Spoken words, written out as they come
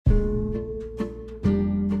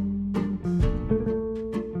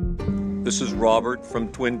This is Robert from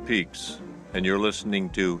Twin Peaks, and you're listening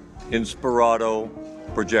to Inspirato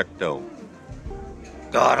Projecto.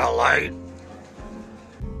 Got a light?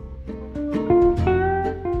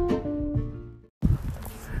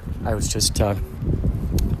 I was just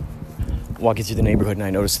walking through the neighborhood, and I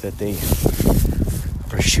noticed that they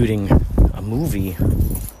are shooting a movie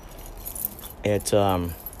at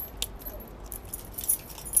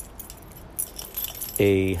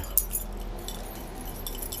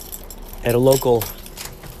a local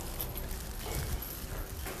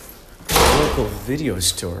video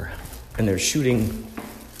store, and they're shooting.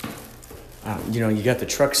 You got the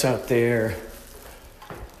trucks out there,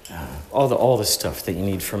 all the stuff that you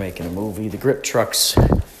need for making a movie, the grip trucks,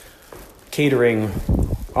 catering,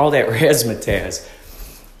 all that razzmatazz.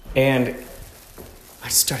 And I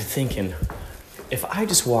started thinking, if I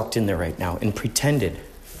just walked in there right now and pretended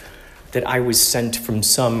that I was sent from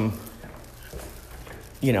some,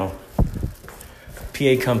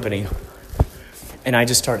 PA company, and I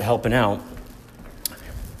just started helping out,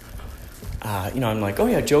 I'm like, oh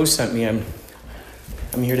yeah, Joe sent me. I'm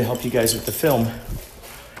here to help you guys with the film.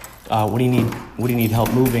 What do you need? What do you need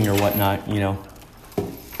help moving or whatnot? What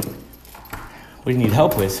do you need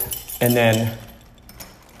help with? And then,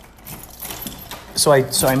 so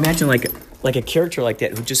I imagine like a character like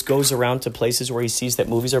that who just goes around to places where he sees that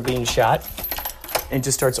movies are being shot and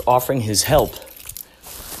just starts offering his help.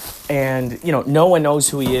 And, no one knows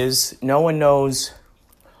who he is. No one knows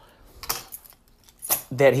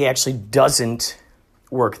that he actually doesn't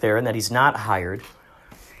work there and that he's not hired.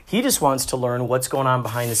 He just wants to learn what's going on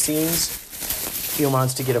behind the scenes. He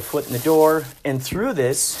wants to get a foot in the door. And through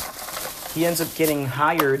this, he ends up getting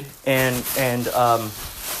hired and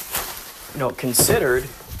considered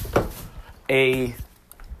a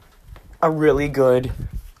really good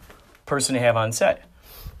person to have on set.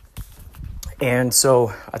 And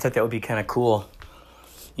so I thought that would be kind of cool.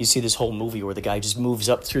 You see this whole movie where the guy just moves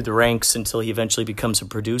up through the ranks until he eventually becomes a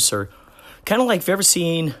producer. Kind of like, if you've ever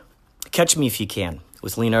seen Catch Me If You Can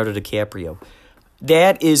with Leonardo DiCaprio.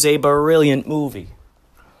 That is a brilliant movie.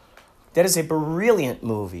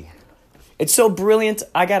 It's so brilliant,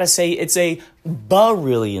 I gotta say, it's a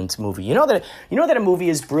brilliant movie. You know that a movie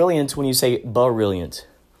is brilliant when you say brilliant.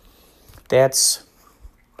 That's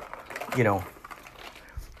when you know.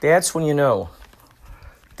 That's when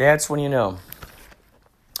you know.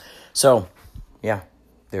 So, yeah,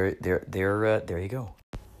 there you go.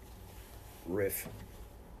 Riff.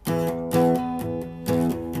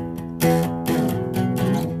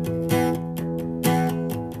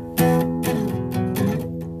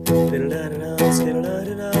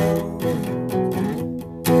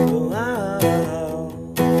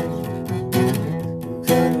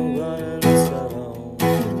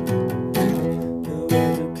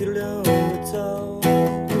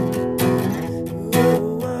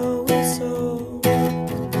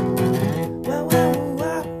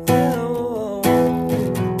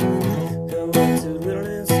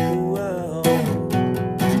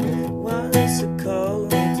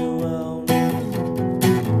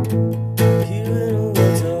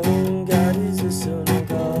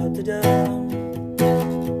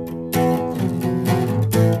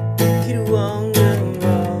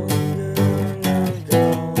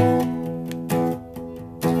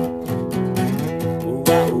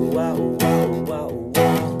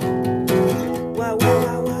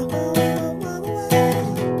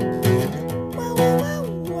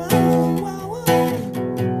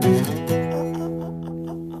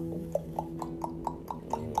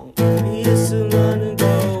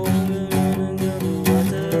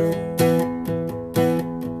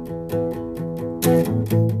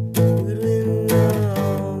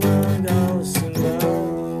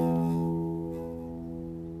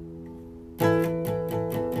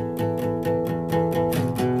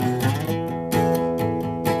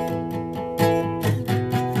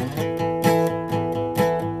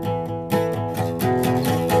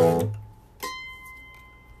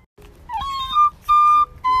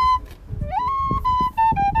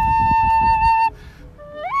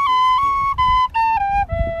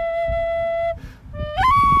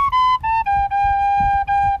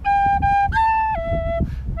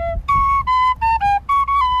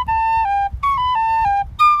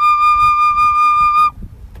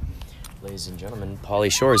 Ladies and gentlemen,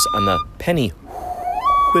 Pauly Shores on the penny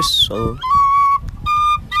whistle.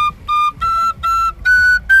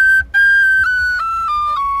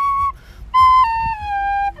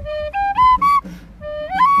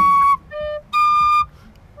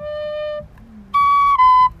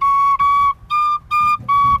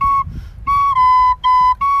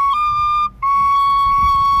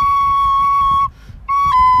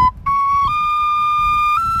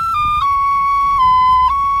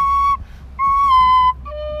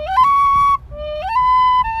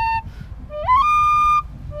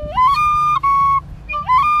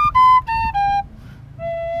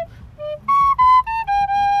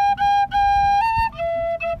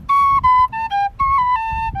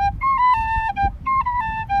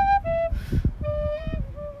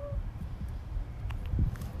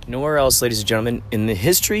 Nowhere else, ladies and gentlemen, in the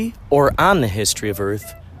history or on the history of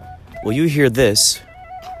Earth, will you hear this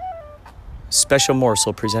special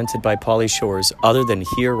morsel presented by Pauly Shores other than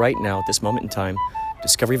here right now at this moment in time,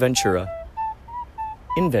 Discovery Ventura,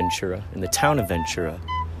 in the town of Ventura,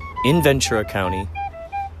 in Ventura County,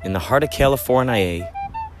 in the heart of California,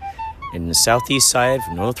 in the southeast side,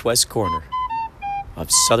 northwest corner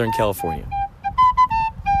of Southern California.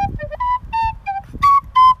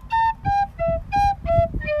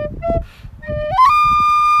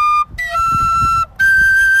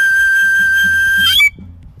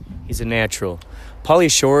 He's a natural. Pauly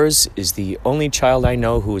Shores is the only child I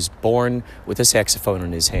know who was born with a saxophone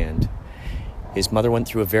in his hand. His mother went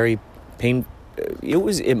through a very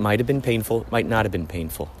it might have been painful, might not have been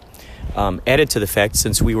painful. Added to the fact,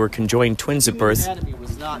 since we were conjoined twins at birth. The anatomy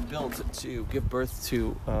was not built to give birth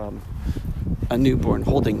to a newborn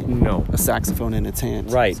holding a saxophone in its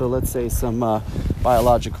hand. Right. So let's say some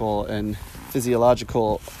biological and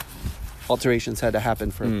physiological alterations had to happen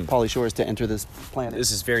for Pauly Shores to enter this planet.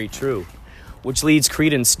 This is very true, which leads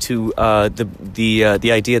credence to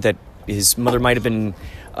the idea that his mother might have been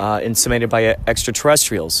inseminated by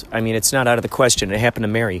extraterrestrials. I mean, it's not out of the question. It happened to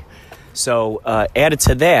Mary. So added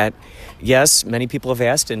to that, yes, many people have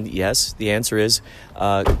asked, and yes, the answer is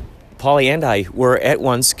Pauly and I were at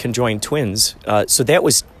once conjoined twins. So that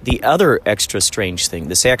was the other extra strange thing,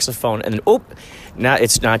 the saxophone. And then,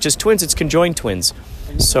 it's not just twins, it's conjoined twins.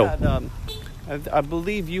 So I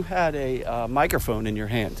believe you had a microphone in your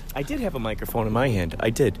hand. I did have a microphone in my hand. I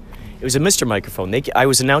did. It was a Mr. Microphone. I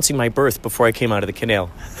was announcing my birth before I came out of the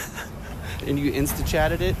canal. And you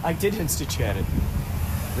Insta-chatted it? I did Insta-chat it.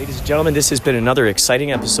 Ladies and gentlemen, this has been another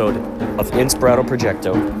exciting episode of Inspirato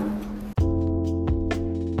Projecto.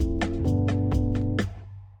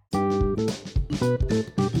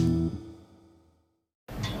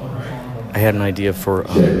 I had an idea for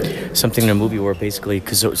something in a movie where basically,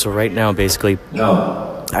 so right now, basically,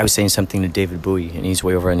 I was saying something to David Bowie, and he's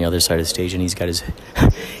way over on the other side of the stage, and he's got his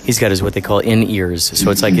what they call in-ears. So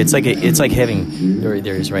it's like having there he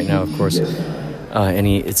is right now, of course, and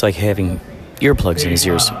it's like having earplugs in his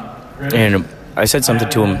ears. And I said something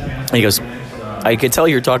to him, and he goes, "I could tell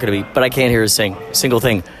you're talking to me, but I can't hear a single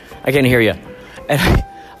thing. I can't hear you." And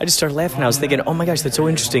I just started laughing. I was thinking, oh my gosh, that's so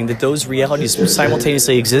interesting that those realities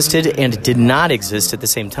simultaneously existed and did not exist at the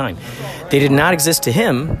same time. They did not exist to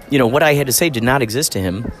him. You know, what I had to say did not exist to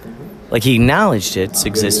him. Like, he acknowledged its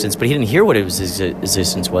existence, but he didn't hear what its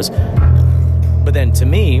existence was. But then to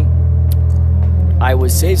me, I would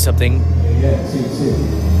say something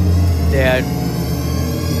that...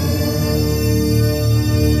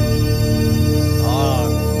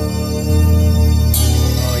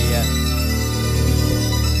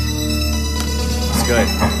 Good.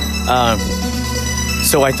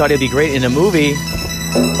 So I thought it'd be great in a movie.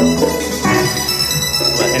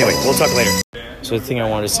 But anyway, we'll talk later. So the thing I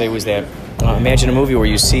wanted to say was that imagine a movie where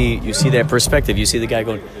you see that perspective. You see the guy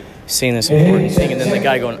going, saying this important thing, and then the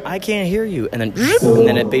guy going, "I can't hear you," and then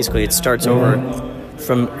it starts over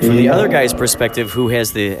from the other guy's perspective, who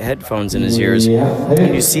has the headphones in his ears,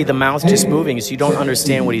 and you see the mouth just moving, so you don't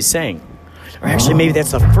understand what he's saying. Or actually, maybe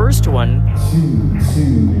that's the first one.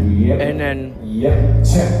 And then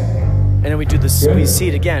we do this. We see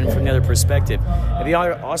it again from the other perspective. It'd be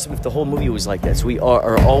awesome if the whole movie was like that. So we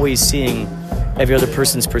are always seeing every other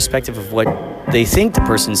person's perspective of what they think the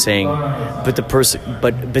person's saying, but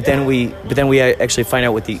then we actually find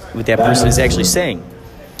out what that person is actually saying.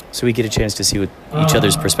 So we get a chance to see what each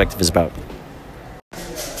other's perspective is about.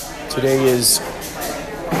 Today is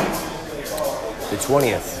the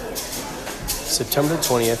 20th, September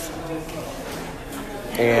 20th.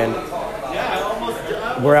 And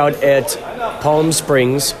we're out at Palm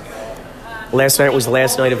Springs. Last night was the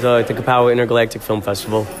last night of the Kapow Intergalactic Film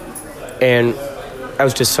Festival. And I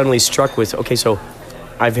was just suddenly struck with, okay, so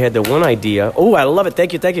I've had the one idea. Oh, I love it.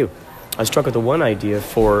 Thank you. I was struck with the one idea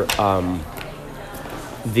for that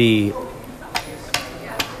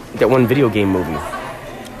one video game movie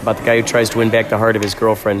about the guy who tries to win back the heart of his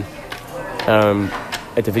girlfriend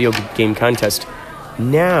at the video game contest.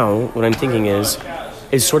 Now, what I'm thinking is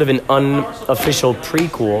sort of an unofficial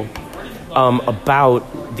prequel about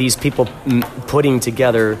these people putting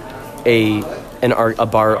together a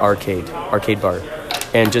arcade bar,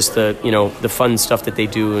 and just the fun stuff that they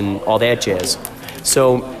do and all that jazz.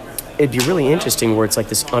 So it'd be really interesting where it's like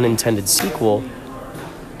this unintended sequel,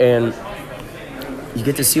 and you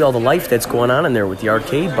get to see all the life that's going on in there with the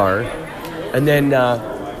arcade bar, and then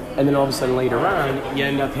all of a sudden later on you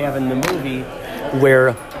end up having the movie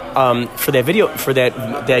where for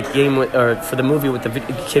that game, or for the movie with the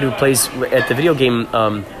kid who plays at the video game,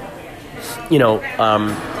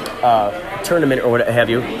 tournament or what have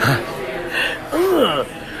you.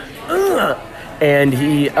 And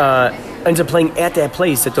he ends up playing at that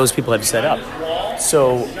place that those people have set up.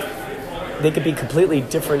 So they could be completely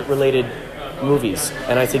different related movies,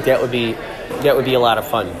 and I think that would be a lot of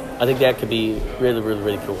fun. I think that could be really, really,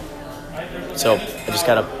 really cool. So I just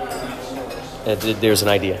there's an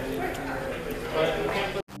idea.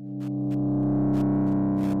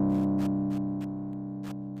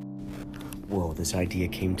 Whoa, this idea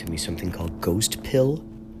came to me, something called Ghost Pill.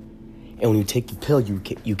 And when you take the pill,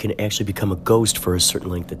 you can actually become a ghost for a certain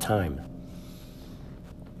length of time.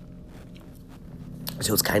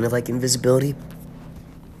 So it's kind of like invisibility.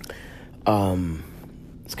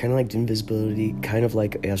 It's kind of like invisibility, kind of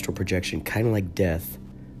like astral projection, kind of like death,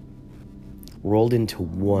 rolled into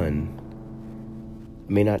one.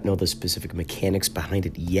 I may not know the specific mechanics behind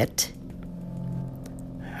it yet.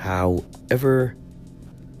 However,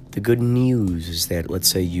 the good news is that let's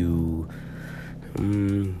say you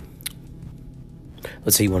want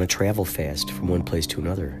to travel fast from one place to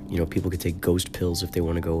another. You know, people could take ghost pills if they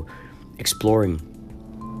want to go exploring.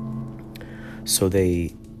 So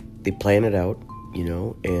they plan it out, you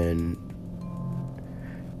know, and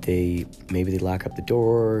they lock up the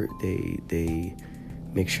door. They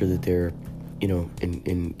make sure that they're, you know,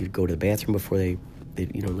 and you go to the bathroom before they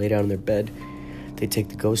you know, lay down in their bed. They take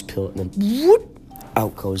the ghost pill and then whoop,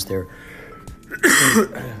 out goes their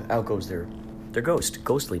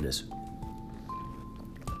ghostliness.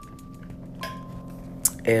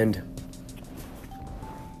 And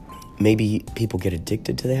maybe people get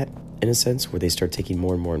addicted to that in a sense, where they start taking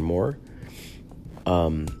more and more and more. Or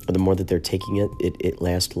the more that they're taking it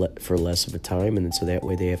lasts for less of a time, and then so that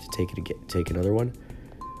way they have to take another one.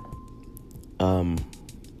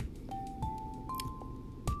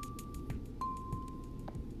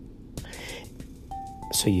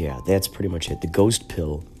 So yeah, that's pretty much it. The ghost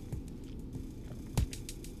pill.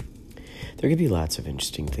 There could be lots of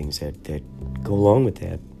interesting things that go along with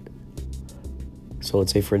that. So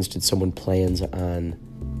let's say, for instance, someone plans on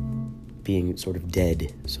being sort of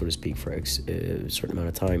dead, so to speak, for a certain amount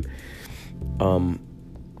of time.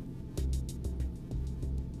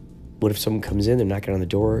 What if someone comes in, they're knocking on the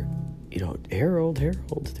door, you know, Harold, they're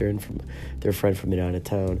their friend from out of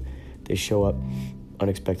town. They show up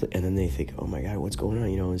unexpectedly, and then they think, oh my God, what's going on?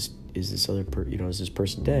 You know, is this is this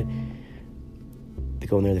person dead? They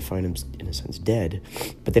go in there, they find him, in a sense, dead,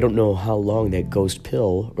 but they don't know how long that ghost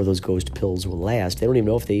pill or those ghost pills will last. They don't even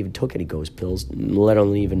know if they even took any ghost pills, let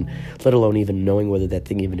alone even knowing whether that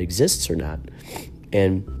thing even exists or not.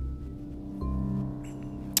 And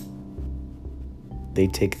they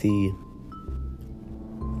take the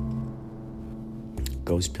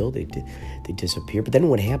ghost pill, they disappear. But then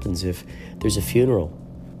what happens if there's a funeral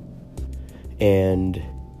and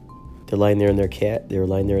they're lying there in their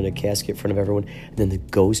casket in front of everyone, and then the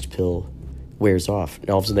ghost pill wears off, and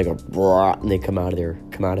all of a sudden they go brah, and they come out of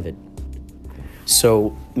it.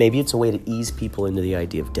 So maybe it's a way to ease people into the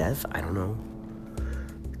idea of death. I don't know.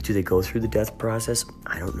 Do they go through the death process?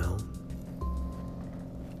 I don't know.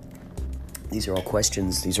 These are all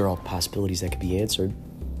questions. These are all possibilities that could be answered.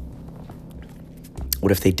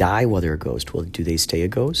 What if they die while they're a ghost? Well, do they stay a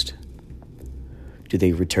ghost? Do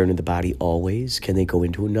they return to the body always? Can they go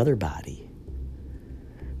into another body?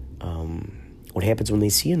 What happens when they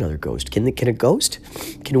see another ghost? Can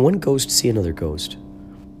one ghost see another ghost?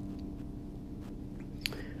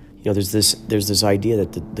 You know, there's this idea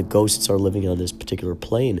that the ghosts are living on this particular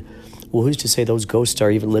plane. Well, who's to say those ghosts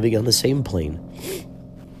are even living on the same plane?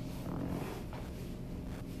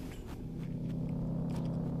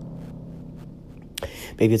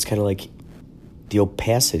 Maybe it's kind of like the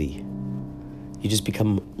opacity. You just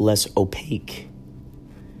become less opaque.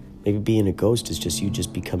 Maybe being a ghost is just you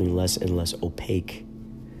just becoming less and less opaque.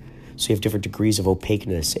 So you have different degrees of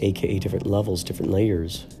opaqueness, aka different levels, different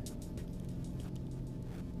layers.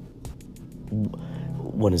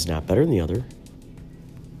 One is not better than the other.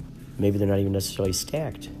 Maybe they're not even necessarily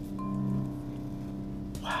stacked.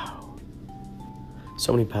 Wow.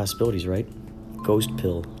 So many possibilities, right? Ghost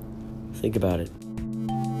pill. Think about it.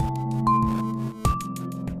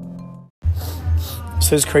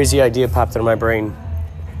 So this crazy idea popped into my brain.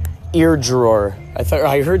 Ear drawer.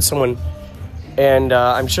 I heard someone, and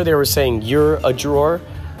I'm sure they were saying you're a drawer.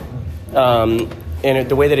 And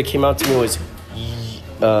the way that it came out to me was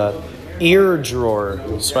ear drawer.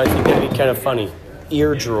 So I think that'd be kind of funny.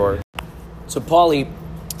 Ear drawer. So Paulie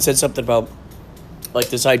said something about like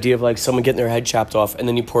this idea of like someone getting their head chopped off and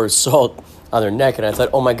then you pour salt on their neck. And I thought,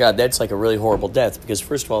 oh my God, that's like a really horrible death. Because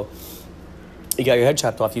first of all, you got your head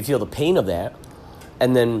chopped off. You feel the pain of that.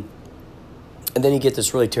 And then And then you get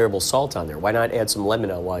this really terrible salt on there. Why not add some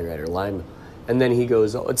lemon on while you're at it, or lime? And then he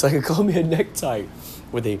goes, oh, it's like a Colombian necktie,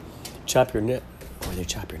 where they chop your neck,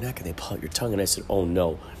 and they pull out your tongue. And I said, oh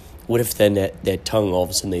no. What if then that tongue, all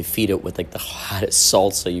of a sudden they feed it with like the hottest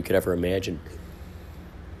salsa you could ever imagine?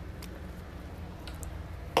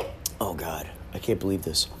 Oh God, I can't believe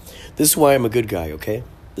this. This is why I'm a good guy, okay?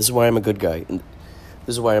 This is why I'm a good guy.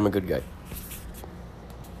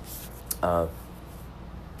 I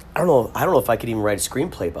don't know if I could even write a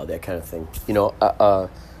screenplay about that kind of thing. You know,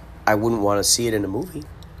 I wouldn't want to see it in a movie.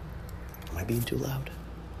 Am I being too loud?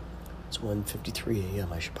 It's 1:53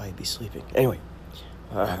 a.m. I should probably be sleeping. Anyway,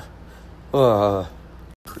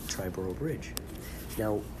 Triborough Bridge.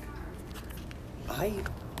 Now, I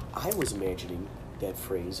was imagining that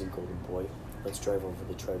phrase in Golden Boy, let's drive over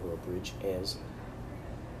the Triborough Bridge, as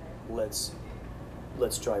let's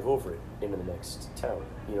drive over it into the next town.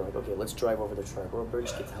 You know, like, okay, let's drive over the Triborough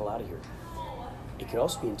Bridge, get the hell out of here. It can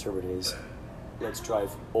also be interpreted as, let's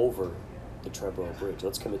drive over the Triborough Bridge.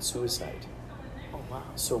 Let's commit suicide. Oh, wow.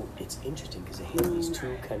 So it's interesting because they have these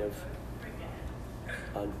two kind of...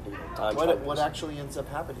 What actually ends up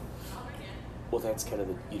happening? Well, that's kind of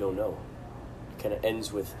you don't know. It kind of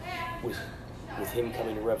ends with him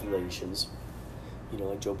coming to revelations. You know,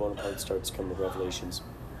 like Joe Bonaparte starts coming to revelations.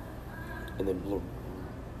 And then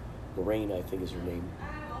Lorraine, I think is her name.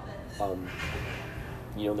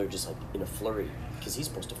 You know, they're just like in a flurry because he's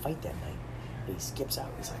supposed to fight that night. And he skips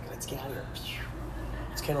out. He's like, let's get out of here.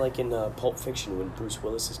 It's kind of like in Pulp Fiction when Bruce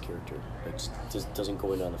Willis's character just doesn't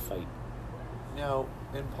go in on a fight. Now,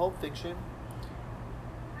 in Pulp Fiction,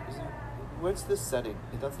 what's the setting?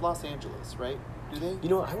 That's Los Angeles, right? Do they? You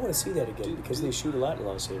know, I want to see that again because they shoot a lot in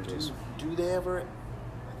Los Angeles. Do they ever?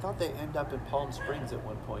 I thought they end up in Palm Springs at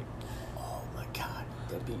one point. Oh my God,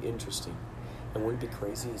 that'd be interesting. And wouldn't it be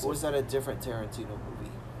crazy? Or was that a different Tarantino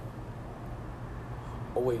movie?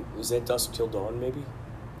 Oh wait, was that Dusk Till Dawn? Maybe.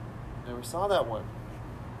 Never saw that one.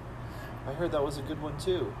 I heard that was a good one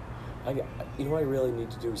too. You know what I really need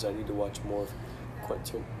to do is I need to watch more of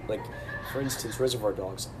Quentin. Like, for instance, Reservoir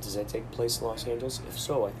Dogs. Does that take place in Los Angeles? If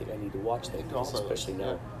so, I think I need to watch that, because especially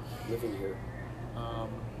now, living here.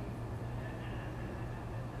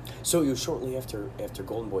 So it was shortly after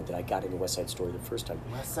Golden Boy that I got into West Side Story the first time.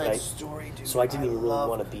 West Side Story, dude. So I didn't even really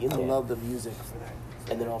want to be in there. I love the music for that.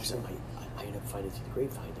 And then all of a sudden, I ended up finding through the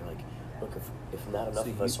grapevine. They're like, look, if not enough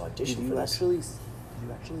of us audition for this. Do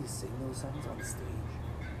you actually sing those songs on stage?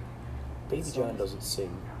 Baby John doesn't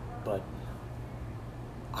sing, but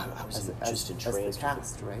I was just entranced. As the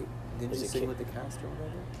cast, right? Didn't you sing with the cast or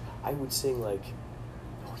whatever? I would sing like,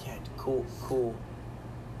 oh yeah, cool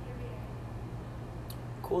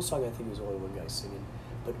song. I think was only one guy singing,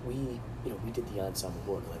 but we did the ensemble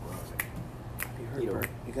work like we're like,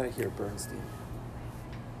 You gotta hear Bernstein.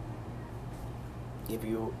 Have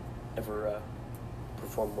you ever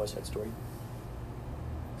performed West Side Story?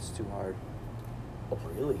 It's too hard. Oh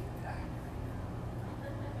really?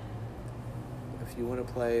 If you want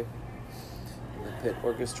to play in the pit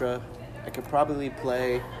orchestra, I could probably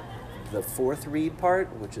play the fourth reed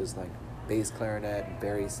part, which is like bass clarinet and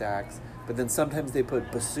bari sax, but then sometimes they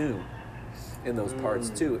put bassoon in those parts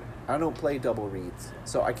too. I don't play double reeds,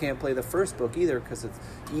 so I can't play the first book either because it's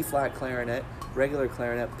E-flat clarinet, regular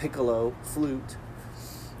clarinet, piccolo, flute,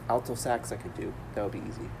 alto sax I could do. That would be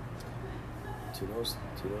easy. To those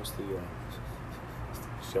the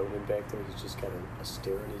gentleman back there, he's just got a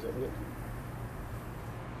stare in his head.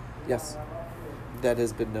 Yes, that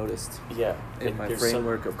has been noticed. Yeah, in my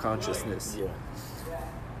framework of consciousness. Yeah.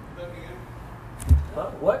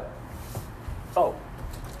 Huh? What? Oh.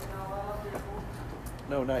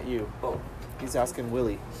 No, not you. Oh. He's asking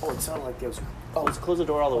Willie. Oh, it sounded like there was... Oh, let's close the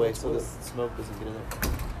door all the way so the smoke doesn't get in there.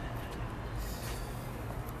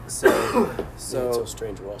 So yeah, it's so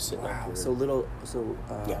strange. We're all sitting up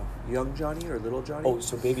here. Young Johnny or Little Johnny? Oh,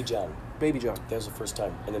 so Baby John. Baby John. That was the first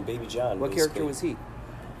time. And then Baby John. What character was he?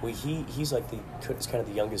 Well, he's like he's kind of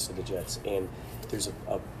the youngest of the Jets, and there's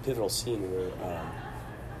a pivotal scene where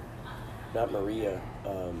not Maria,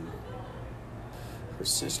 her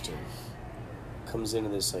sister comes into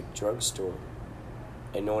this like drugstore,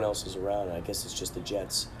 and no one else is around. And I guess it's just the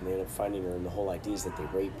Jets, and they end up finding her, and the whole idea is that they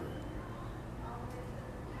rape her.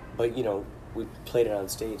 But we played it on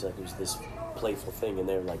stage like it was this playful thing, and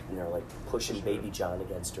they're like pushing Baby John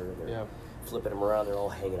against her, and they're flipping him around. They're all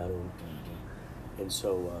hanging out on. And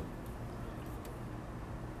so,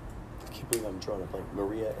 I can't believe I'm drawing up like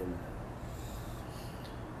Maria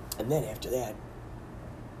and then after that,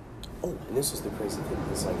 oh, and this is the crazy thing,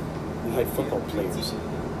 it's like, we had football players.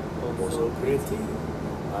 Oh, so pretty,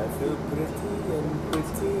 I feel pretty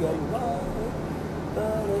and wild,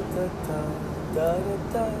 da-da-da-da. God,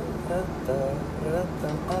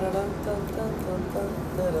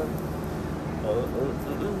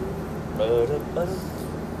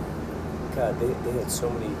 they had so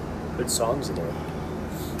many good songs in there.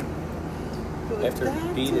 After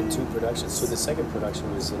being in 2 productions, so the second production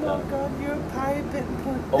was in. Smoke on your pipe and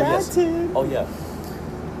put Oh that yes. in. Oh yeah.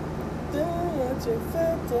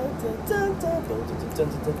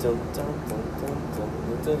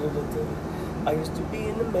 I used to be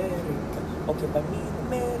in America. Okay, by me in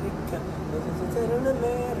America. In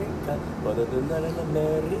America. Other than that in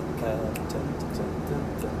America.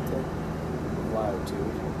 Wow,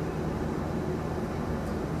 dude.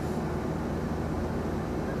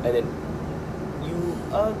 And then, you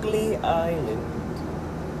ugly island,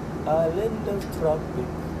 island of tropic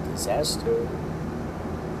disaster.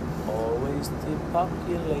 Always the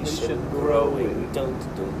population growing. Dun,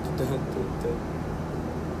 dun, dun, dun, dun, dun.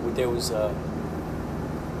 There was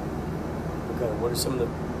what are some of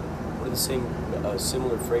the same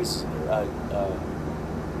similar phrases there?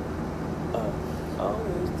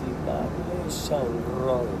 Always the population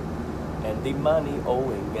growing, and the money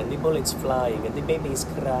owing, and the bullets flying, and the babies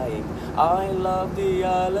crying. I love the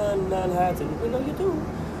island Manhattan. We know you do.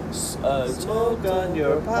 Smoke on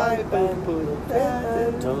your pipe and put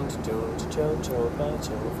that in. Don't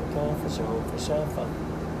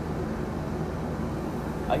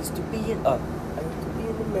I used to be in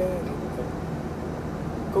America.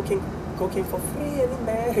 Cooking for free in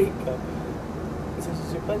America.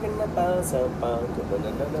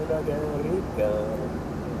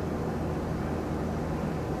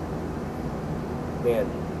 Man,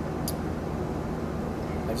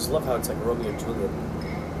 I just love how it's like Romeo and Juliet.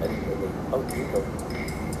 Oh, here we go.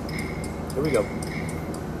 Here we go.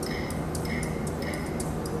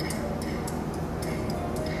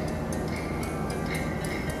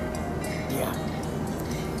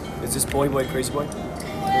 Yeah. Is this Boy Crazy Boy?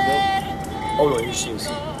 Oh no, here she is.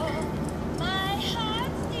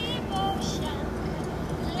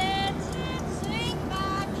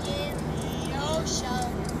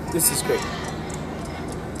 This is great.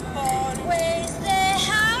 Always the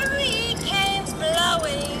hurricanes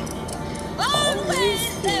blowing.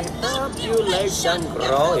 Always the population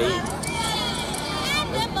growing.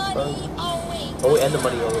 And the money owing. Oh, and the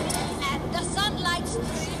money owing. And the sunlight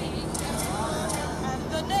streaming. And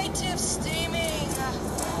the natives steaming.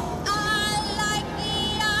 I like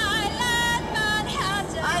the island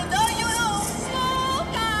Manhattan. I know you do.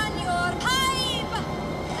 Smoke on your pipe. And put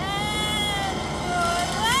that in.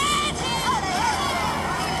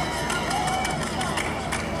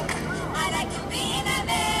 I like to be in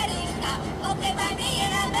America. Okay, by me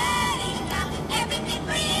in America. Everything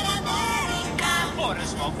free in America. For a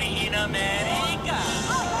small fee in America.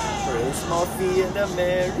 For a small fee in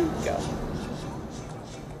America.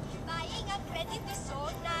 Buying a credit is so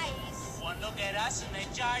nice. One look at us and they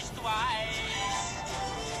charge twice.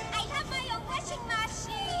 I have my own washing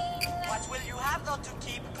machine. What will you have though to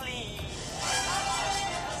keep clean?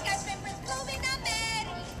 Skyscrapers bloom in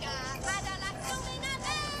America. Cadillac bloom in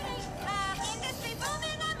America. Industry boom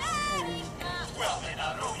in America. Well, in a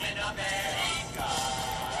room in America.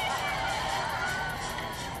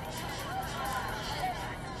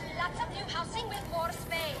 Lots of new housing with more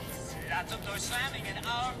space. Lots of doors slamming in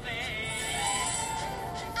our face.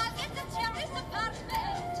 I'll get the terrace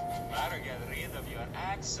apartment. Better get rid of your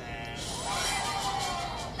accent.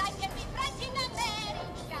 Life can be bright in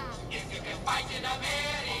America. If you can fight in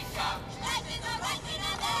America. Life is alright in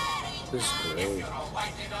America. This is great. You're all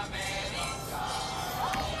white in America.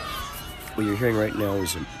 What you're hearing right now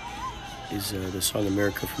is the song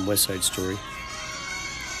 "America" from West Side Story.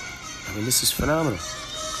 I mean, this is phenomenal.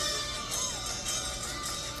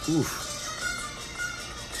 Oof.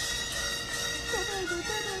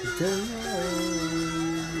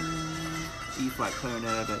 E flat clarinet,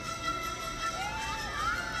 I bet.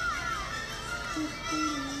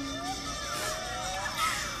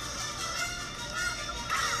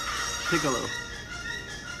 Piccolo.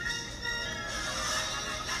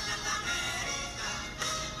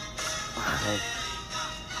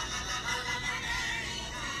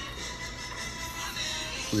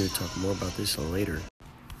 We're going to talk more about this later.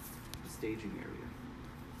 Staging area.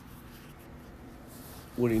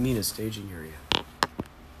 What do you mean a staging area?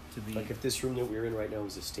 To be Like if this room that we're in right now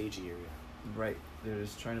is a staging area. right. They're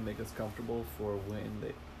just trying to make us comfortable for when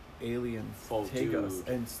the aliens Oh, take us dude.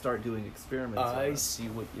 and start doing experiments on I us. see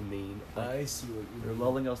what you mean. I see what you They're mean.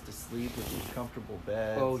 lulling us to sleep with these comfortable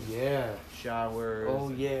beds, Oh yeah. showers, Oh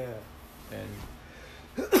yeah.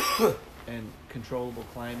 and and controllable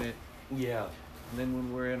climate. Yeah. And then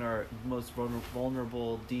when we're in our most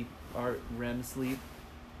vulnerable, deep our REM sleep,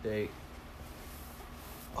 they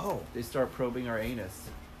Oh, They start probing our anus.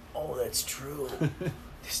 oh, that's true.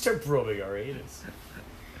 They start probing our anus.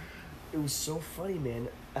 It was so funny, man.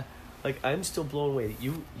 Like, I'm still blown away.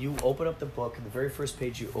 You open up the book, and the very first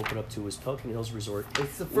page you open up to was Pelican Hills Resort.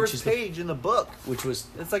 It's the which first is page in the book. which was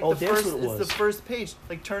It's like oh, the that's first. what it was. It's the first page.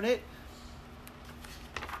 Like turn it.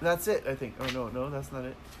 That's it. I think. Oh no, that's not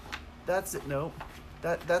it. That's it. No,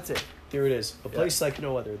 that's it. There it is. A place like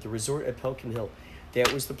no other. The resort at Pelican Hill.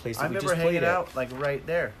 That was the place that I we remember just played hanging at. out like right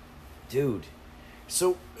there. Dude.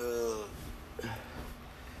 So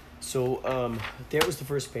that was the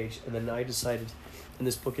first page, and then I decided, and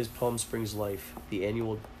this book is Palm Springs Life, the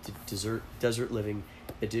annual desert living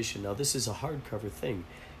edition. Now this is a hardcover thing,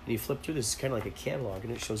 and you flip through this, it's kind of like a catalog,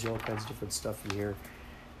 and it shows you all kinds of different stuff in here,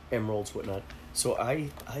 emeralds, whatnot. So I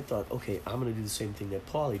thought, okay, I'm gonna do the same thing that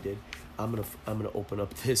Paulie did. I'm gonna open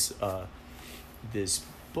up this this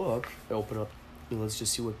book. Open up, and let's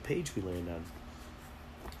just see what page we land on.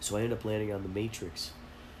 So I ended up landing on the Matrix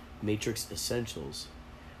Essentials,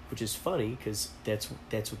 which is funny because that's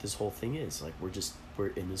what this whole thing is. Like we're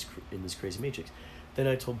in this crazy matrix. Then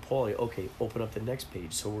I told Paulie, okay, open up the next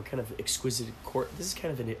page. So we're kind of exquisite. This is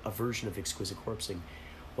kind of a version of exquisite corpsing,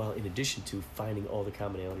 while in addition to finding all the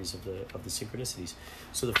commonalities of the synchronicities.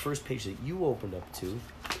 So the first page that you opened up to,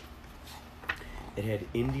 it had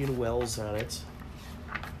Indian Wells on it,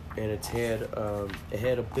 and it had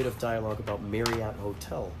a bit of dialogue about Marriott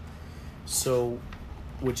Hotel. So,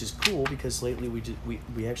 which is cool because lately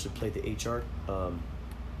we actually played the HR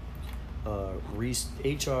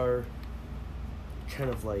HR kind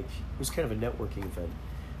of like, it was kind of a networking event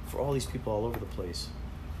for all these people all over the place,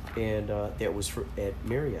 and that was at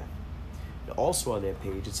Marriott. And also on that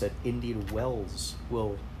page it said Indian Wells.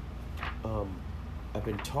 Well, I've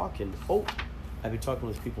been talking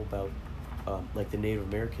with people about like the Native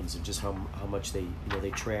Americans and just how much they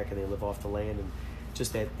they track and they live off the land, and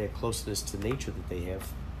just that closeness to nature that they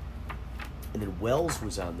have. And then Wells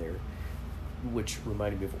was on there, which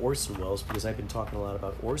reminded me of Orson Welles, because I've been talking a lot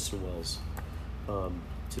about Orson Welles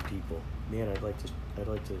to people. Man, I'd like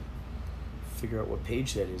to figure out what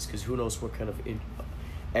page that is, because who knows what kind of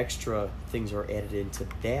extra things are added into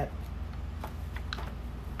that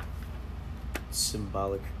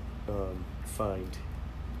symbolic find.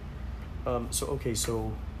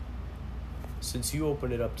 So since you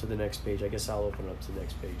open it up to the next page, I guess I'll open it up to the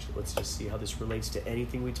next page. Let's just see how this relates to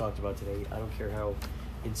anything we talked about today. I don't care how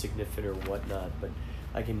insignificant or whatnot, but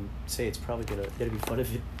I can say it's probably gonna be fun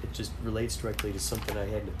if it just relates directly to something I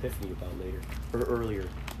had an epiphany about later, or earlier,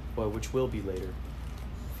 well, which will be later,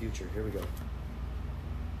 future. Here we go.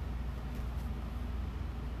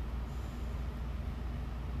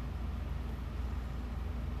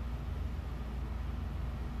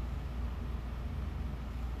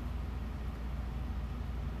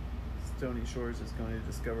 Stony Shores is going to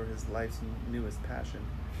discover his life's newest passion,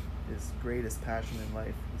 his greatest passion in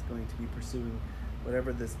life. He's going to be pursuing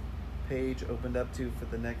whatever this page opened up to for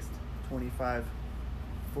the next 25,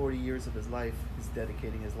 40 years of his life. He's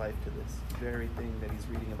dedicating his life to this very thing that he's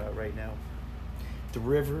reading about right now. The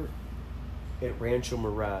river at Rancho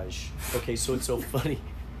Mirage. Okay, so it's so funny.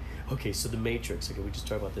 Okay, so the Matrix. Okay, we just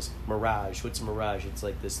talked about this. Mirage. What's a mirage? It's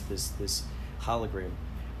like this hologram.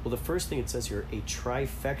 Well, the first thing it says here, a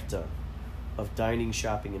trifecta of dining,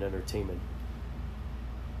 shopping, and entertainment.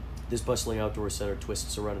 This bustling outdoor center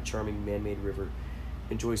twists around a charming man-made river.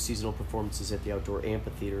 Enjoy seasonal performances at the outdoor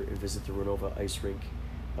amphitheater and visit the Renova Ice Rink,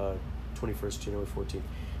 21st January 14th.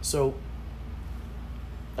 So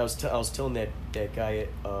I was telling that guy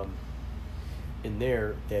in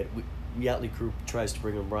there that Yachtly Group tries to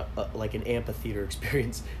bring him like an amphitheater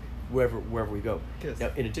experience wherever we go. Yes.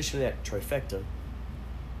 Now, in addition to that trifecta,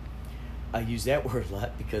 I use that word a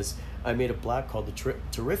lot because I made a block called the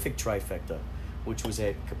Terrific Trifecta, which was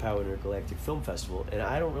at Kapow Intergalactic Film Festival, and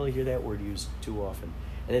I don't really hear that word used too often,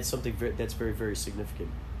 and it's something that's very, very significant.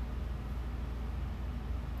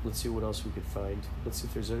 Let's see what else we could find. Let's see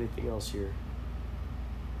if there's anything else here.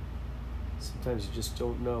 Sometimes you just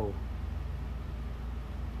don't know.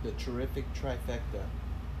 The Terrific Trifecta.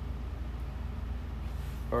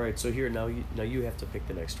 All right, so here now you have to pick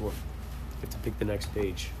the next one. You have to pick the next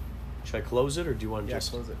page. Should I close it, or do you want to just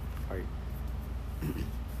close it? All right.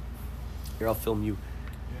 Here, I'll film you.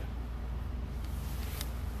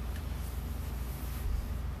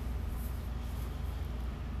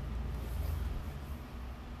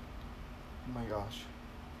 Oh my gosh.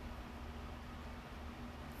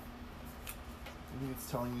 I think it's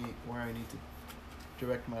telling me where I need to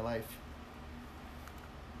direct my life.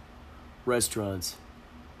 Restaurants.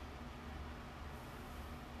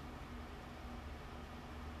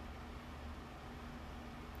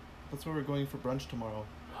 That's where we're going for brunch tomorrow.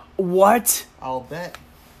 What? I'll bet.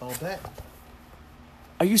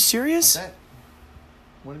 Are you serious?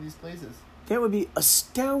 One of these places. That would be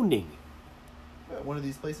astounding. One of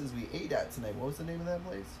these places we ate at tonight. What was the name of that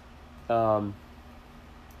place?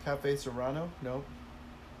 Cafe Serrano? Nope.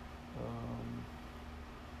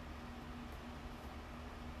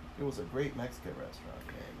 It was a great Mexican restaurant.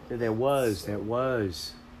 Man. That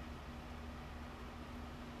was.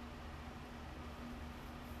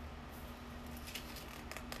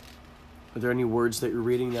 Are there any words that you're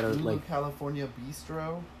reading that are Lulu like... California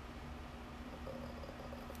Bistro.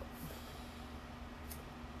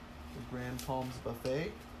 The Grand Palms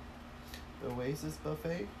Buffet. The Oasis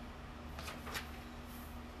Buffet.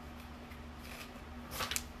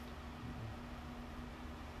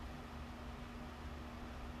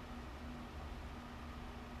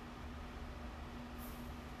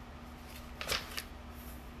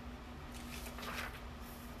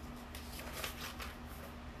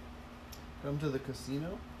 Come to the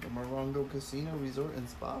casino, the Morongo Casino Resort and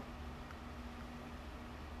Spa.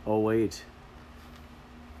 Oh, wait.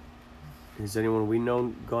 Has anyone we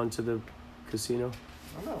know gone to the casino?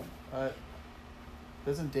 I don't know.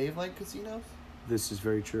 Doesn't Dave like casinos? This is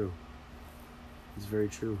very true. It's very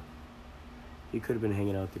true. He could have been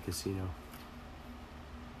hanging out at the casino.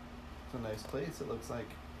 It's a nice place, it looks like.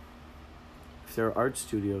 If there are art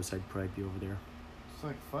studios, I'd probably be over there. It's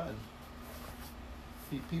like fun.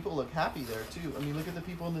 People look happy there too. I mean, look at the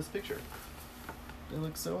people in this picture. They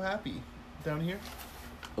look so happy. Down here?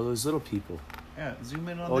 Oh, those little people. Yeah, zoom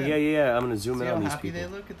in on Oh, them. yeah. I'm going to zoom See in on how these happy people.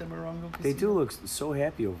 they look at the Morongo Casino? They do look so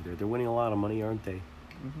happy over there. They're winning a lot of money, aren't they?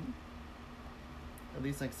 Mm-hmm. At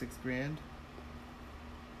least like $6,000.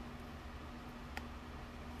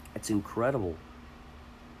 It's incredible.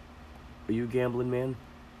 Are you a gambling man?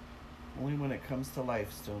 Only when it comes to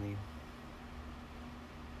life, Stoney.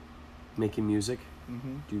 Making music?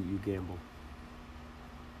 Mm-hmm. Do you gamble?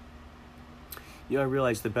 You know, I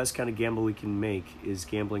realize the best kind of gamble we can make is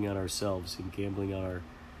gambling on ourselves and gambling on our,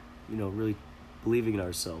 really believing in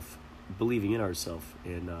ourselves.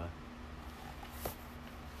 And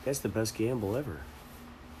that's the best gamble ever.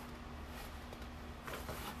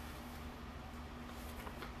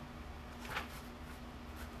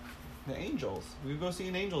 The Angels. We could go see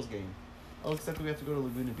an Angels game. Oh, except we have to go to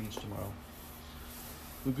Laguna Beach tomorrow.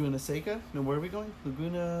 Laguna Seca? No, where are we going?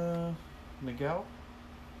 Laguna Niguel?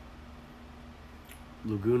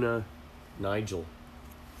 Laguna Nigel.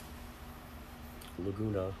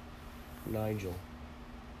 Laguna Nigel.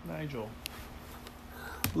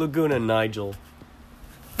 Laguna Nigel.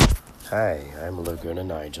 Hi, I'm Laguna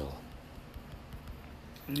Nigel.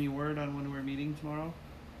 Any word on when we're meeting tomorrow?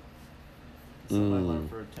 Set my alarm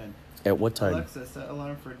for 10. At what time? Alexa, set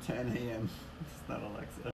alarm for 10 a.m. It's not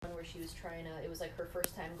Alexa. Where she was trying to, it was like her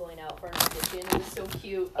first time going out for an audition. It was so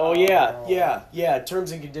cute. Oh, yeah.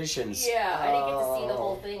 Terms and conditions. Yeah, I didn't get to see the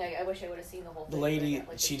whole thing. I wish I would have seen the whole thing. The lady, I got,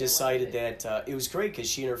 like, she the tail decided end of it. that it was great because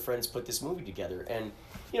she and her friends put this movie together. And,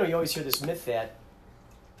 you always hear this myth that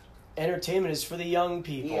entertainment is for the young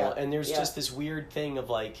people. Yeah, And there's yeah. just this weird thing of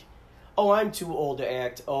like, oh, I'm too old to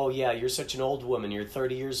act. Oh, yeah, you're such an old woman. You're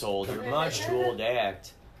 30 years old. You're much too old to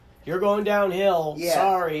act. You're going downhill. Yeah.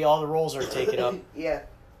 Sorry, all the roles are taken up. Yeah.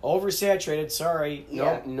 Oversaturated. Sorry.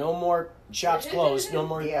 Yeah. No more shops closed. No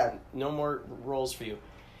more. Yeah. No more roles for you.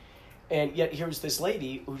 And yet here's this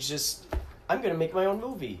lady who's just, I'm going to make my own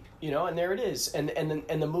movie, and there it is. And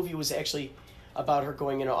the movie was actually about her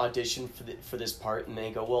going in an audition for this part, and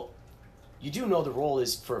they go, well, you do know the role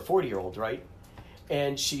is for a 40-year-old, right?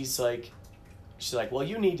 And she's like, well,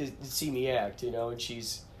 you need to see me act, and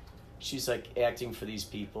she's like acting for these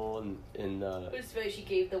people, and It was funny. She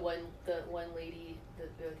gave the one lady, I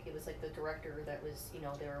think it was like the director that was, they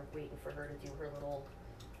were waiting for her to do her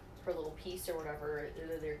little piece or whatever.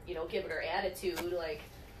 They're giving her attitude, like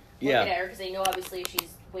looking at her because they know obviously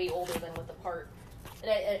she's way older than with the part.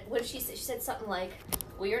 And what she said something like,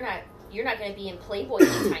 "Well, you're not going to be in Playboy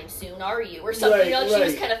anytime soon, are you?" Or something. Right, She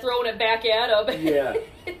was kind of throwing it back at him. Yeah.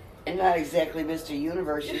 You're not exactly Mr.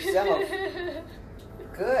 Universe yourself.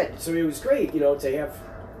 Good. So it was great,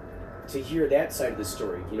 to hear that side of the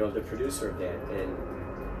story, the producer of that,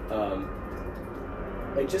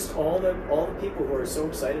 and just all the people who are so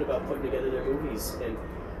excited about putting together their movies. And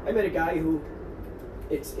I met a guy who,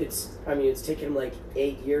 it's taken him like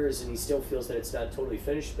 8 years, and he still feels that it's not totally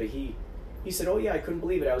finished. But he said, "Oh yeah, I couldn't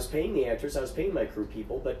believe it. I was paying the actors, I was paying my crew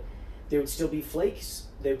people, but there would still be flakes.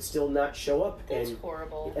 They would still not show up." That's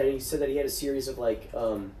horrible. And he said that he had a series of like, I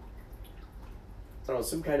don't know,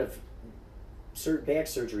 some kind of back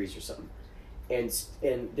surgeries or something.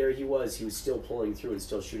 And there he was still pulling through and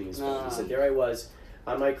still shooting his film. He said, there I was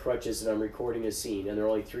on my crutches and I'm recording a scene, and there are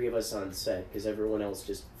only 3 of us on set because everyone else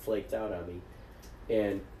just flaked out on me.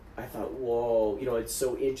 And I thought, whoa, it's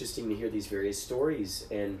so interesting to hear these various stories.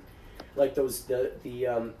 And like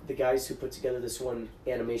the guys who put together this one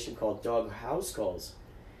animation called Dog House Calls.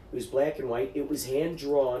 It was black and white. It was hand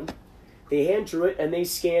drawn. They hand drew it and they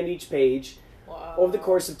scanned each page over the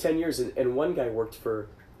course of 10 years. And one guy works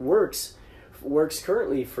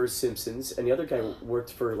currently for Simpsons, and the other guy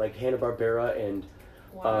worked for like Hanna-Barbera and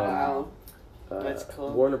That's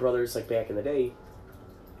cool. Warner Brothers, like back in the day.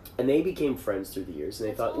 And they became friends through the years, and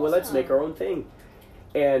they thought, awesome. well, let's make our own thing.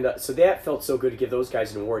 And so that felt so good to give those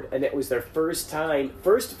guys an award. And that was their first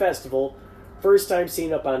festival, first time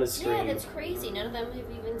seen up on a screen. Yeah, that's crazy. None of them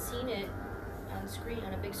have even seen it on screen,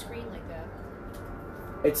 on a big screen like that.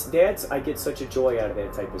 I get such a joy out of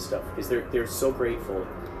that type of stuff because they're so grateful.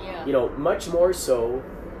 Yeah. Much more so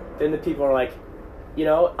than the people are like,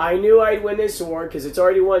 I knew I'd win this award because it's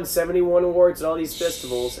already won 71 awards at all these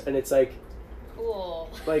festivals, and it's like, cool.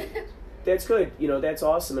 like, that's good. That's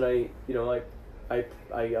awesome, and I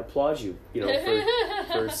applaud you,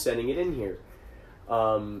 for sending it in here.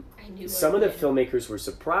 Some of the filmmakers were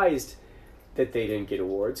surprised that they didn't get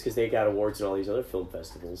awards because they got awards in all these other film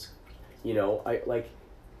festivals.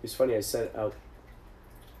 It's funny, I sent out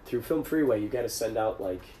through Film Freeway, you got to send out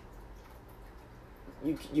like,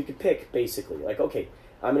 you could pick basically, like, okay,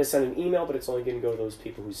 I'm going to send an email, but it's only going to go to those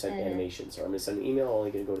people who sent animations, or I'm going to send an email, only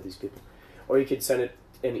going to go to these people. Or you could send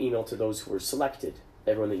an email to those who were selected,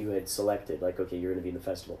 everyone that you had selected, like, okay, you're going to be in the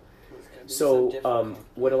festival. So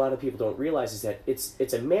what a lot of people don't realize is that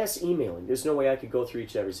it's a mass emailing. There's no way I could go through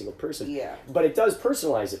each and every single person. Yeah. But it does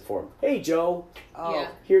personalize it for them. Hey, Joe, Yeah.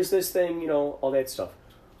 here's this thing, all that stuff.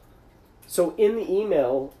 So in the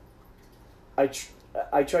email, I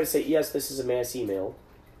try to say, yes, this is a mass email.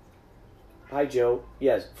 Hi, Joe.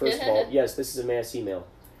 Yes, first of all, yes, this is a mass email.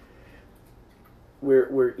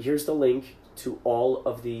 Here's the link to all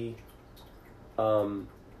of the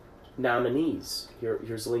nominees.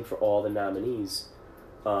 Here's the link for all the nominees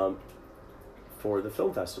for the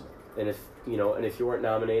film festival. And if you weren't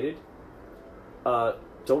nominated,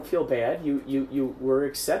 don't feel bad. You were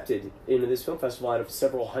accepted into this film festival out of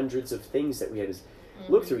several hundreds of things that we had to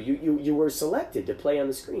look through. You were selected to play on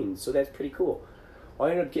the screen, so that's pretty cool. Well,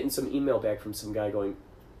 I ended up getting some email back from some guy going,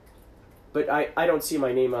 but I don't see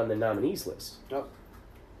my name on the nominees list. Oh.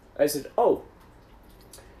 I said, I'm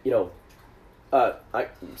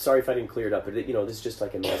sorry if I didn't clear it up, but this is just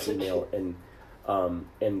like a mass email, and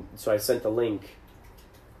so I sent the link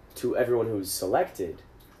to everyone who's selected,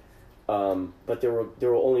 but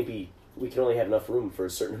we can only have enough room for a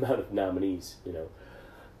certain amount of nominees,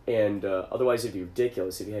 and otherwise it'd be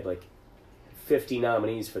ridiculous if you had like 50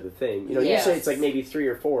 nominees for the thing. Usually it's like maybe 3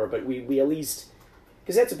 or 4, but we at least,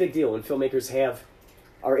 because that's a big deal when filmmakers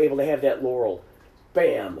are able to have that laurel.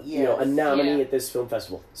 Bam! Yes. A nominee at this film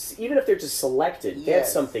festival. Even if they're just selected, that's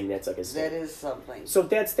something that's like a that is something. So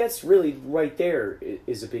that's really right there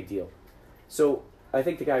is a big deal. So I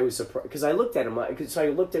think the guy was surprised because I looked at him. So I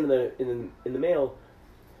looked in the mail,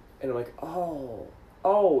 and I'm like, oh,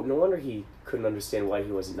 no wonder he couldn't understand why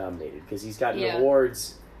he wasn't nominated because he's gotten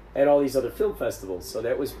awards at all these other film festivals. So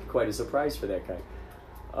that was quite a surprise for that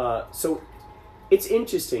guy. So it's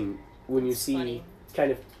interesting when you see kind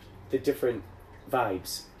of the different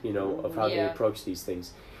vibes, of how they approach these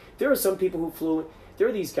things. There are some people who flew. There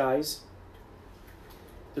are these guys.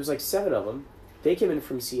 There's like 7 of them. They came in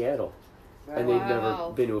from Seattle, and they've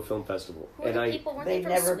never been to a film festival. Who were the people? Weren't they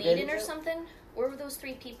from Sweden or something? Where were those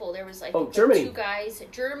 3 people? There was like Germany. 2 guys.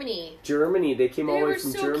 Germany. They came all the way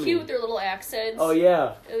from Germany. They were so cute with their little accents. Oh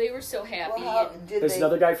yeah. They were so happy. Well, There's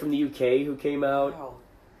another guy from the UK who came out. Wow.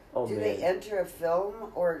 Oh Did man. they enter a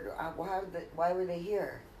film, or why were they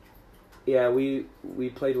here? Yeah, we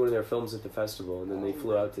played one of their films at the festival, and then they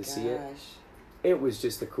flew out to see it. It was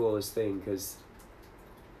just the coolest thing because,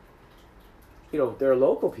 there are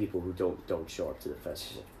local people who don't show up to the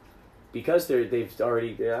festival because they've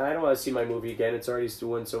already. I don't want to see my movie again. It's already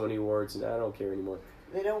won so many awards, and I don't care anymore.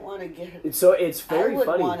 They don't want to get. It's very I would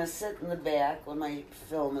funny. want to sit in the back when my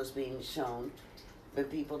film is being shown,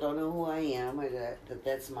 but people don't know who I am or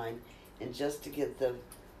that's mine, and just to get the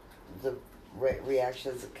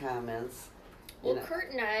reactions and comments. Well,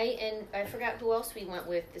 Kurt and I forgot who else we went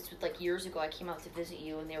with. This was like years ago. I came out to visit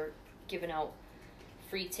you, and they were giving out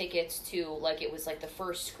free tickets to like it was like the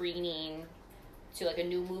first screening to like a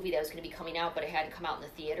new movie that was going to be coming out, but it hadn't come out in the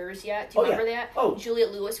theaters yet. Do you remember that? Oh,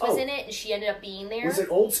 Juliette Lewis was in it, and she ended up being there. Was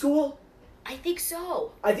it Old School? I think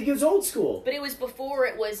so. I think it was old school. But it was before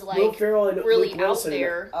it was like Will Ferrell and really Luke out Wilson.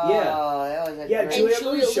 there. Oh, Yeah. that was a Yeah, great... Juliette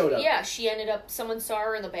Lewis showed up. Yeah, she ended up. Someone saw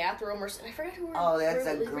her in the bathroom, or I forgot who. Oh, that's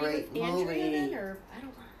were a with great Andrea movie. Then, or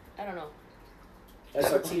I don't know. I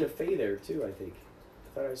saw Tina Fey there too. I think.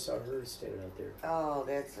 I thought I saw her standing out there. Oh,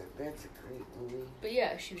 that's a great movie. But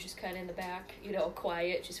yeah, she was just kind of in the back,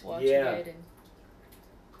 quiet, just watching Yeah. it. And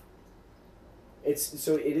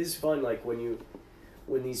It is fun. Like when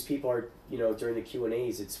these people are during the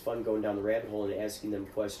Q&As, it's fun going down the rabbit hole and asking them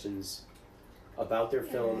questions about their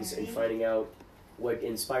films and finding out what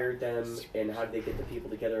inspired them and how did they get the people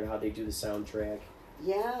together and how they do the soundtrack.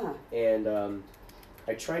 Yeah. And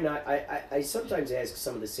I try not. I sometimes ask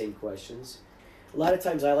some of the same questions. A lot of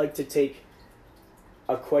times I like to take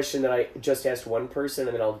a question that I just asked one person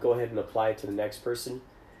and then I'll go ahead and apply it to the next person.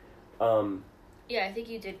 yeah, I think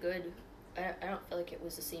you did good. I don't feel like it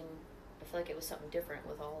was the same. I feel like it was something different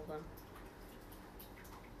with all of them.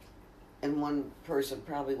 And one person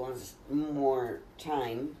probably wants more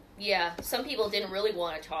time. Yeah, some people didn't really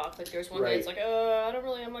want to talk. Like there's one guy Right. that's like, I don't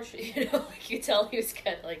really have much. Like you tell he was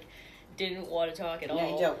kind of like didn't want to talk at You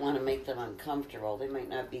all. don't want to make them uncomfortable. They might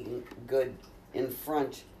not be good in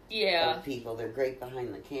front Yeah. of people. They're great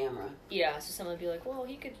behind the camera. Yeah, so someone would be like, well,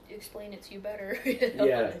 he could explain it to you better.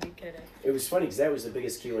 Yeah. And you kinda... It was funny because that was the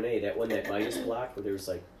biggest Q&A. That Midas block where there was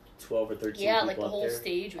like 12 or 13 Yeah, people like the up whole there.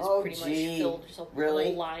 stage was Oh, pretty gee. much filled. Just a Really?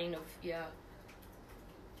 whole line of, yeah.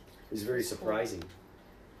 It was very That's cool. surprising.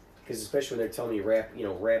 Because especially when they're telling me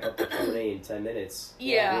wrap up the Q&A in 10 minutes.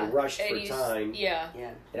 Yeah. We're rushed and for you s- time. Yeah.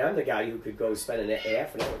 Yeah. And I'm the guy who could go spend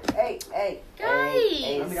half an hour. Hey.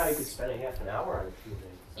 Guys! I'm the guy who could spend a half an hour on a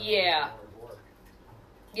Q&A. Yeah.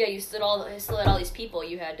 Yeah, you still had all these people.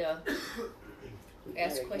 You had to You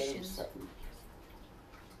ask gotta get 'em questions. something.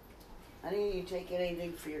 Honey, you taking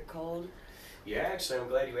anything for your cold? Yeah, actually, I'm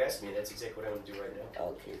glad you asked me. That's exactly what I want to do right now.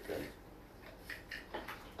 Okay, good.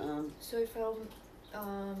 So I found,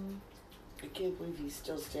 I can't believe he's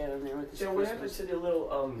still standing there with his So what happened Christmas, to the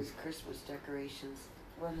little his Christmas decorations.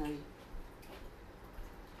 What, honey?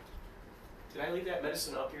 Did I leave that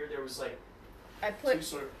medicine up here? There was like I put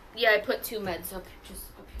I put 2 meds up just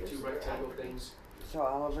up here. two so rectangle they're- things. So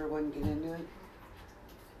Oliver wouldn't get into it?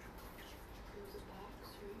 There's a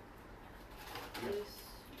box, right? This,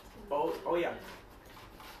 Oh yeah.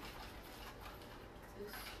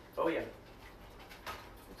 this, Oh yeah. there's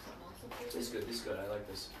something else up here. This is good. I like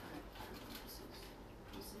this.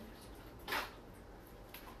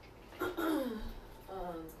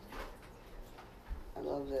 I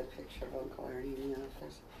love that picture of Uncle Ernie in the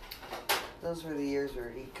office. Those were the years where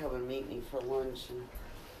he'd come and meet me for lunch, and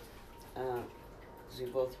because we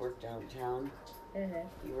both worked downtown.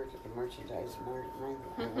 He worked at the merchandise mart,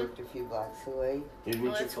 and I worked a few blocks away. You'd meet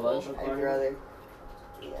your that's cool. Uncle I'd rather,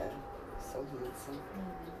 yeah, so handsome.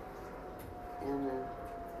 And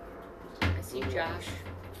I see Josh.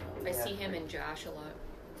 I yeah. see him and Josh a lot.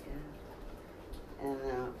 Yeah.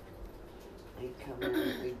 And he'd come in,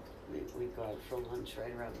 and we'd go out for lunch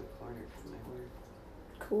right around the corner from my work.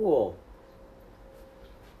 Cool.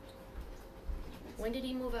 When did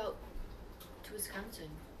he move out to Wisconsin?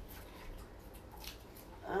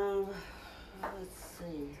 Let's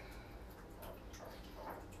see.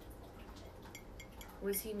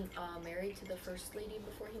 Was he married to the first lady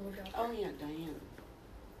before he moved out? Oh yeah, Diane.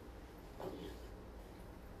 Oh yeah.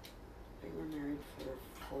 They were married for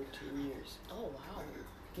 14 years. Oh wow.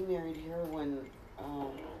 He married her when,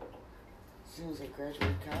 as soon as I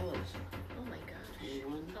graduated college. Oh my gosh.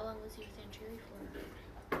 21. How long was he with Aunt Jerry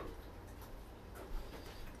for?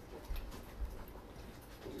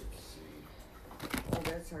 Let's see. Oh,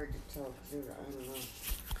 that's hard to tell because they were, I don't know.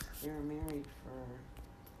 They were married for.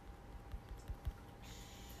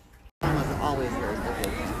 Was always very good.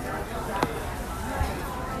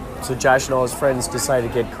 So Josh and all his friends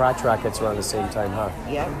decided to get crotch rockets around the same time, huh?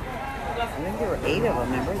 Yep. I think there were 8 of them,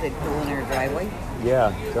 remember? They'd pull in their driveway.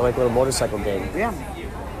 Yeah, they're like a little motorcycle gang. Yeah.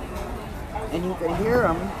 And you could hear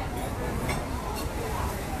them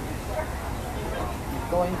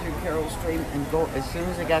going through Carroll Street and go as soon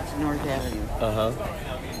as they got to North Avenue. Uh-huh.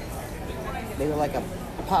 They were like a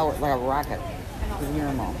rocket. You could hear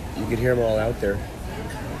them all. You could hear them all out there.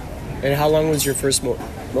 And how long was your first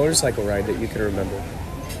motorcycle ride that you can remember?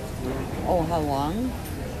 Oh, how long?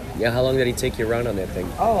 Yeah, how long did he take you around on that thing?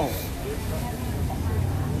 Oh.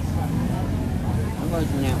 I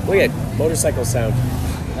wasn't there. Look at motorcycle sound.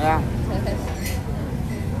 Yeah.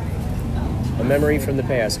 A memory from the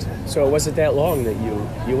past. So it wasn't that long that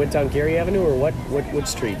you went down Gary Avenue or what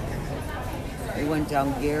street? We went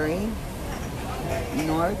down Gary,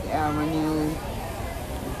 North Avenue,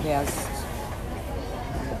 past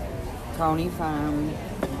County Farm.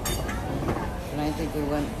 And I think we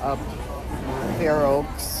went up Fair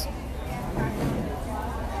Oaks.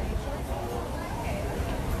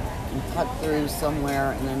 And cut through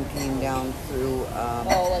somewhere and then came down through,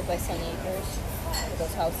 Oh, like by Sunny Acres?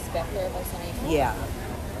 Those houses back there by Sunny Acres? yeah.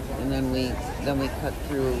 And then we cut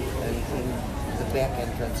through and came the back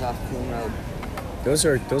entrance off Coon Road. Those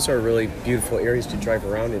are really beautiful areas to drive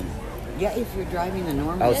around in. Yeah, if you're driving a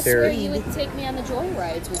normal Out That's there. where you would take me on the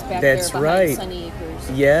joyrides, was back That's there behind right. Sunny Acres.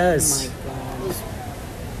 Oh Yes. my God. Those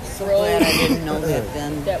So glad I didn't know that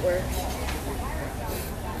then. that were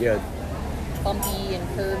Yeah. bumpy and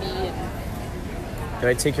curvy and Did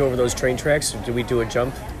I take you over those train tracks? Or did we do a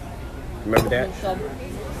jump? Remember that?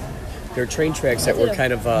 There are train tracks that were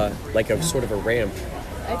kind of like a sort of a ramp.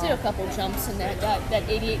 I did a couple jumps in that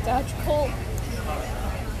 88 Dodge Colt.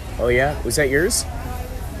 Oh yeah? Was that yours?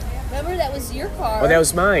 Remember, that was your car. Oh, that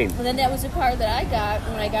was mine. And then that was a car that I got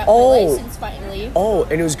when I got Oh. my license finally. Oh,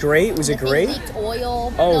 and it was great? Was it The thing great? leaked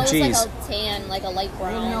oil. Oh, no, it was geez. like a tan, like a light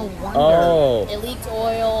brown. No wonder. Oh. It leaked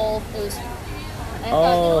oil. It was. I thought, you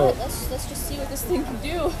know what? Let's just see what this thing can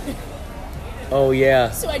do. Oh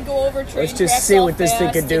yeah. So I'd go over train Let's just tracks see all what this thing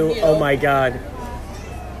fast can do. and, you Oh know, my God.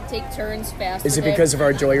 Take turns fast. Is it with because of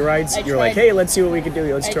our joyrides? I You're like, tried- hey, let's see what we can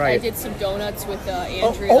do. Let's try I it. did some donuts with Andrea.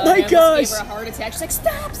 oh my and I almost gosh. gave her a heart attack. She's like,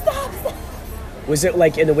 stop, stop, stop. Was it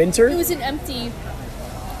like in the winter? It was an empty.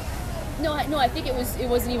 No, I think it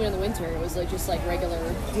wasn't even in the winter. It was like just like regular.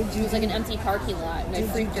 Did It you was like an empty parking lot, and I Did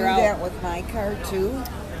you freaked do her out. that with my car too?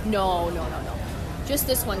 No. Just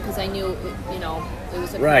this one because I knew, you know, it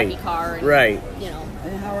was a Right. crappy car. And, Right. You know,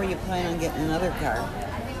 And how are you planning on getting another car?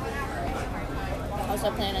 I was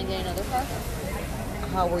planning on getting another car.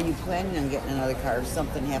 How were you planning on getting another car if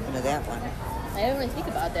something happened to that one? I didn't really think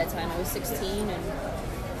about that time. I was 16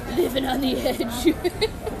 and living on the edge.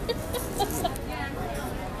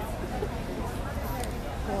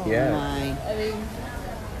 Oh Yeah. my. I mean,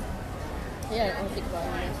 yeah, I don't think about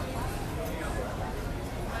it.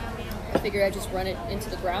 I figured I'd just run it into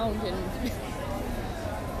the ground and,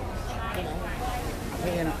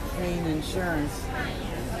 you know. Paying insurance.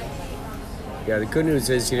 Yeah, the good news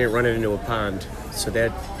is you didn't run it into a pond. So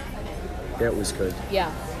that was good.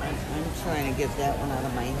 Yeah. I'm trying to get that one out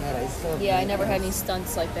of my head. I still Yeah, I think never had it's- any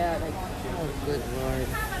stunts like that. Like, Oh, good Lord.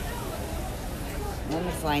 I'm going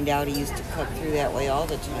to find out he used to cut through that way all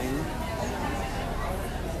the time.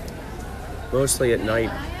 Mostly at night.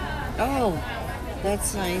 Oh,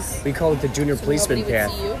 that's nice. We call it the junior so policeman nobody would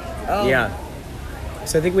path. see you. Oh, Yeah.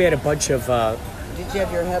 So I think we had a bunch of Did you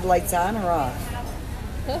have your headlights on or off?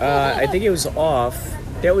 I think it was off.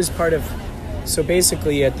 That was part of. So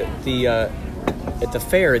basically, at the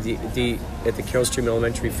fair, at the Carroll Stream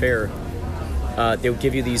Elementary Fair, they would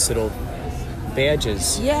give you these little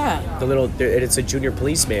badges. Yeah. And it's a junior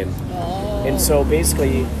policeman. Oh. And so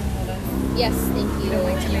basically, Yes, thank you.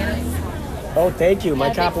 oh, thank you. My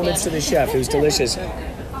Yeah, big compliments to fan. the chef. It was delicious. Do you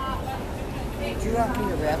want me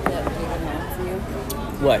to wrap that and take it home for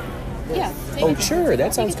you? What? Yeah. take Oh, it. sure.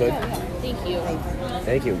 That sounds Take it good. to go, yeah. Thank you.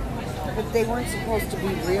 Thank you. But they weren't supposed to be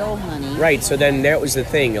real, honey. Right. So then that was the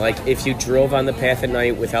thing. Like, if you drove on the path at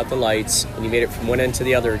night without the lights and you made it from one end to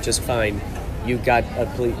the other just fine, you got a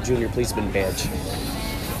junior policeman badge.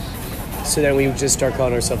 So then we would just start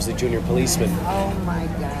calling ourselves the junior policeman. Oh my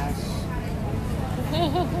gosh.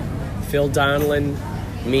 Phil Donlin,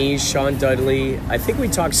 me, Sean Dudley. I think we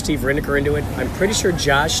talked Steve Rineker into it. I'm pretty sure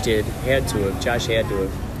Josh did. Josh had to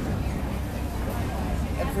have.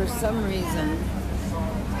 And for some reason,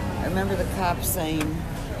 I remember the cop saying,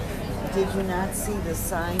 "Did you not see the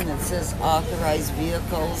sign that says authorized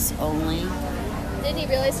vehicles only?" Didn't he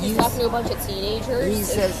realize he was He's- talking to a bunch of teenagers?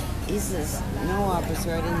 He says, "No,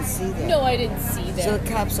 officer, I didn't see that." No, I didn't see that. So the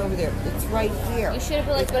cop's over there. It's right here. You should have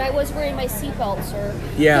been like, but I was wearing my seatbelt, sir.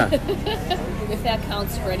 Yeah. If that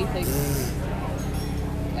counts for anything.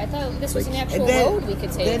 I thought this was an Like- actual And then, road we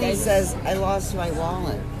could take. then he I- says, "I lost my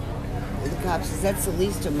wallet." The cop says, "That's the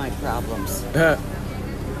least of my problems." that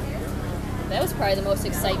was probably the most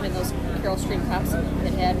excitement those Carroll Stream cops had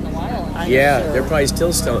had in a while. I'm Yeah, sure. they're probably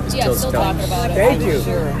still still stunned. talking about it. Thank I'm you.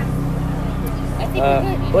 Sure. I think we're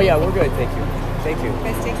good. Oh yeah, we're good. Thank you. Thank you.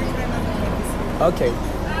 Guys, take your time on the Okay.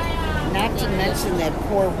 Not to mention that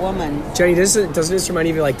poor woman. Jenny, doesn't this remind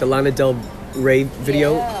you of like the Lana Del Rey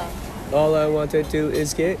video? Yeah. All I want to do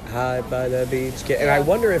is get high by the beach. And I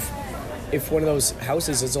wonder if one of those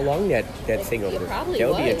houses is along that thing over It there. probably That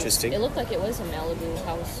would was. be interesting. It looked like it was a Malibu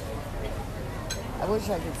house. I wish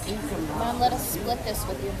I could see some. Mom, let us split this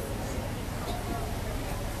with you.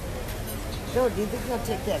 Joe, do you think I'll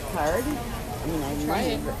take that card? I mean, Try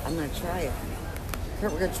it. I'm gonna try it.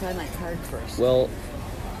 Kurt, we're gonna try my card first. Well,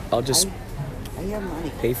 I'll just I have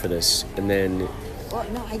money. pay for this and then Well,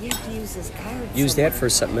 no, I need to use this card. use that for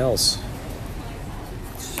something else.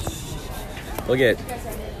 Look at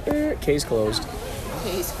case closed.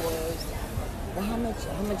 Case closed. Well, how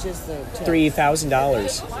much is the tax?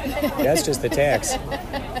 $3,000. That's just the tax.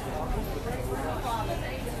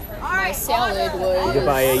 My salad was. You could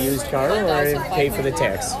buy a used car or pay for the 1,500.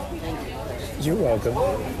 tax. You're welcome.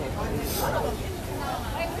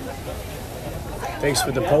 Thanks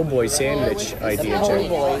for the po' boy sandwich idea, Po' Jen.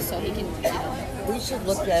 boy. So he can. We should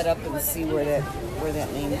look that up and see where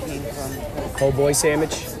that name came from. Po' boy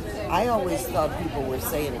sandwich? I always thought people were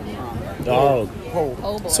saying it wrong. Oh. Po.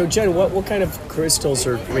 Oh boy. So, Jen, what kind of crystals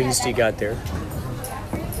or rings do you got there?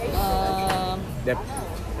 That,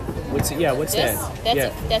 what's this, that?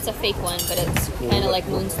 Yeah. that's a fake one, but it's kind of like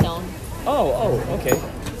moonstone. Oh, okay.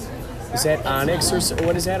 Is that onyx or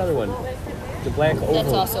what is that other one? The black oval.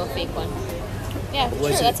 That's also a fake one. Yeah, Was sure,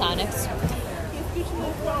 it- that's onyx. Yeah.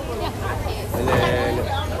 And then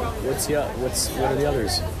what are the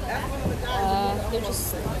others? They're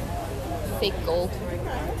just fake gold.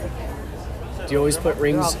 Do you always put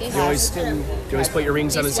rings? These Do you always put your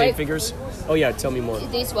rings on the These same white- fingers? Oh yeah, tell me more.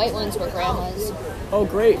 These white ones were grandma's, Oh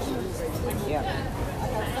great. Yeah.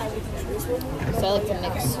 so I like to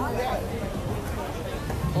mix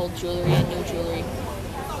old jewelry and new jewelry.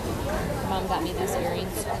 Mom got me these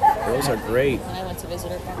earrings Those are great. when I went to visit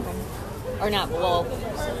her back home. Or not, well,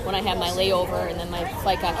 when I had my layover and then my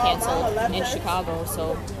flight got canceled in Chicago,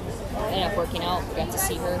 so I ended up working out, got to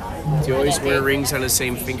see her. Do you always that wear day. rings on the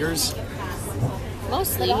same fingers?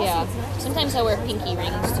 Mostly, yeah. Sometimes I wear pinky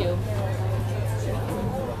rings too.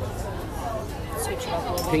 Switch it up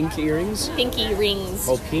a little bit. Pink earrings? Pinky rings.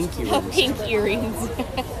 Oh, pink earrings. Pink earrings.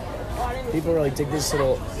 People really dig this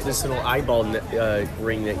little eyeball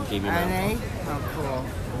ring that you gave me. Are Mom. they? Oh,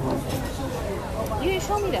 cool. You didn't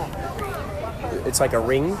show me that. It's like a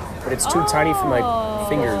ring, but it's too tiny for my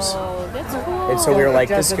fingers. Oh, that's cool. And so we were It like,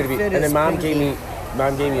 this is doesn't gonna be. fit And then his Mom pinky. gave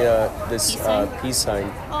me this peace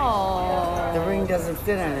sign. Oh. The ring doesn't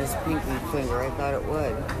fit on his pinky finger. I thought it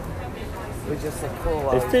would. It would just look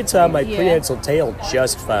cool. It fits on my Yeah. prehensile tail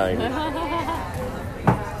just fine.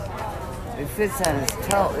 It fits on his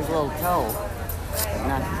toe, his little toe. But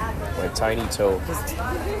not My tiny toe. just.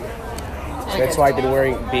 That's why I've been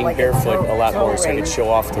being Like a barefoot toe- a lot toe more, so I ring. could show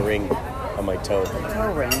off the ring on my toe.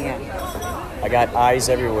 Toe ring, yeah. I got eyes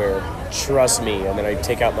everywhere. Trust me. And then I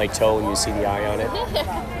take out my toe and you see the eye on it.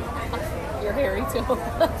 You're hairy too.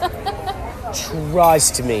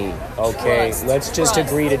 Trust me. Okay, Trust. let's just Trust.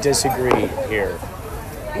 agree to disagree here.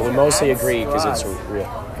 Well, we mostly agree because it's real.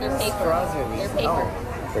 They're paper. Straws are They're these? paper.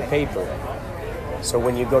 For paper. So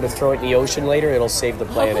when you go to throw it in the ocean later, it'll save the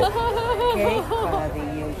planet. Okay.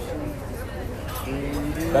 The ocean.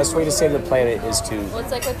 Best way to save the planet is to Well,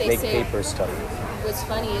 it's like what they make say. paper stuff. What's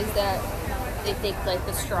funny is that they think like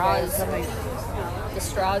the straws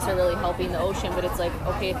are really helping the ocean, but it's like,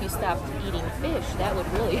 okay, if you stopped eating fish, that would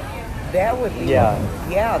really That would be. Yeah.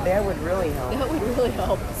 Yeah, that would really help.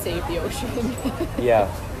 help save the ocean. Yeah.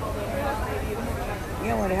 You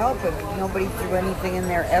know, it would help if nobody threw anything in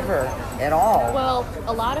there ever at all. Well,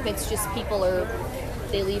 a lot of it's just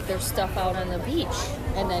they leave their stuff out on the beach,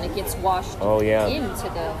 and then it gets washed Oh, yeah. into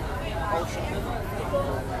the ocean.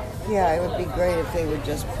 Yeah, it would be great if they would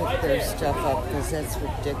just pick their stuff up because that's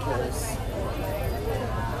ridiculous.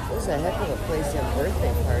 This is a heck of a place to have a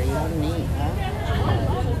birthday party. How neat, huh?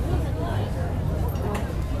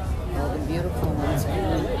 All the beautiful ones.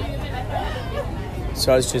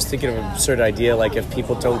 So I was just thinking of an absurd idea, like if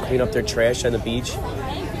people don't clean up their trash on the beach,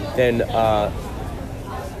 then a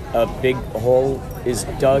big hole is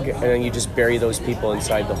dug, and then you just bury those people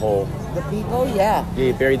inside the hole. The people, yeah. Yeah,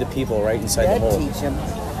 you bury the people right inside the That'd hole. teach them.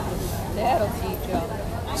 That'll teach them.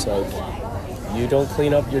 So you don't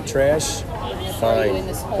clean up your trash? throw you in Fine.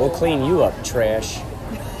 this hole. We'll clean you up, trash.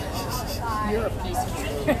 You're a piece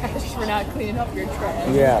of trash for not cleaning up your trash.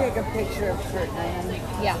 Yeah. Take a picture of Kurt and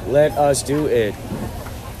Ann. Yeah. Let us do it.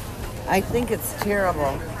 I think it's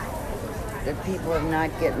terrible that people have not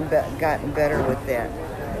gotten better with that.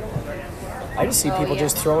 I just see Oh, people yeah.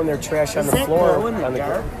 just throwing their trash on Does the that floor. glow in the on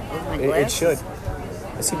dark with my It glasses? should.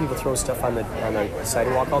 I see people throw stuff on the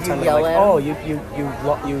sidewalk all the You time. yell I'm like, at oh, them?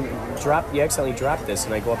 you accidentally dropped this,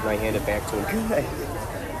 and I go up and I hand it back to him. Good.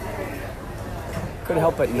 Couldn't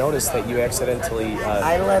help but notice that you accidentally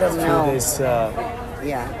I let 'em threw know. this Yeah.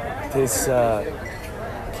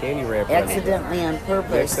 candy wrapper. on me. Accidentally on You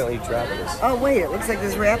purpose. accidentally dropped this. Oh wait, it looks like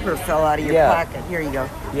this wrapper fell out of your Yeah. pocket. Here you go.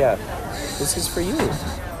 Yeah, this is for you.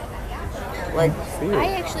 Like, For you.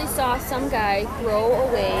 I actually saw some guy throw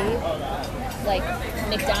away like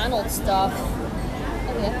McDonald's stuff.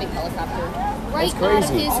 at that big helicopter. Right That's out of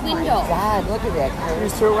crazy. his window. God, look at that, Kurt.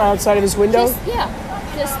 Just threw it outside of his window? Just, we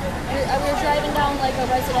were driving down like a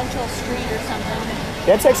residential street or something.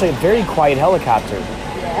 That's actually a very quiet helicopter.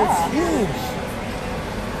 Yeah. Huge.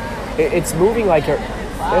 It's moving like a...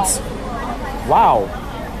 That's... Wow.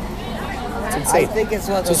 It's I insane. think it's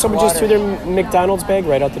one of So those someone just threw water- their McDonald's bag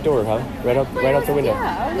right out the door, huh? Right out the window.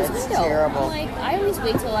 Yeah, out of his That's window. terrible. I'm like, I always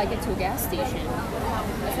wait till I get to a gas station.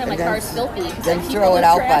 That's why my And then- car's filthy. 'cause I Then keep throw all it the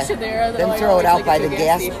out trash by in there, and then like, throw I'll it wait out till by I the get to a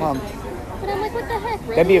gas station. pump. But I'm like, what the heck,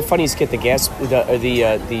 really? That'd be a funny skit.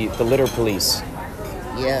 The litter police.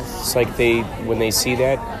 Yes. It's like when they see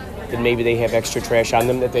that, then maybe they have extra trash on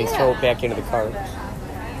them that they throw it back into the car.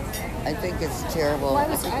 I think it's terrible. Well,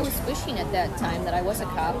 I was wishing at that time that I was a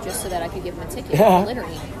cop just so that I could give him a ticket for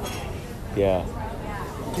littering. Yeah.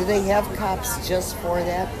 Do they have cops just for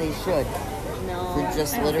that? They should. No. For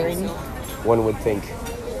just I don't think littering? so. One would think. It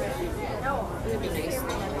would be nice.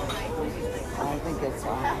 I think it's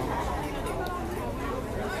awful.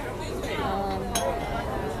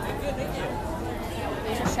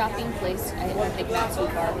 There's a shopping place. I think not too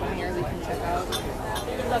far from here we can check out.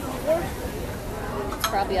 It's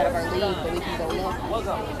probably out of our league, but we can go look.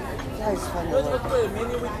 That's fun to look.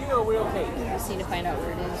 We just need to find out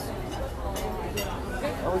where it is.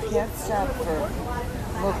 Oh, we can't stop for.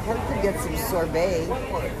 Well, Kurt could get some sorbet.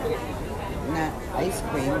 Not ice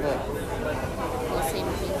cream, but Well, same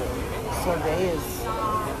thing. sorbet is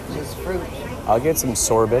just fruit. I'll get some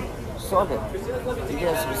sorbet. Sorbet. You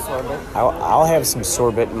get some sorbet. I'll have some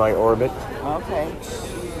sorbet in my orbit. Okay.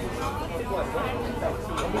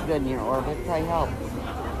 That'd be good in your orbit. Probably help.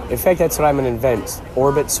 In fact, that's what I'm gonna invent.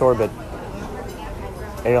 Orbit sorbet.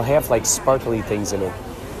 And it'll have like sparkly things in it.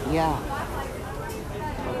 Yeah.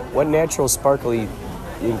 What natural sparkly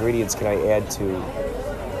ingredients can I add to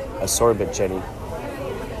a sorbet, Jenny?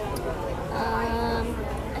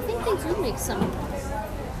 I think they do make some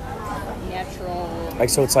natural. Like,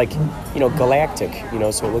 so it's like, galactic,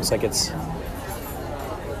 so it looks like it's... There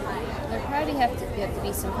probably have to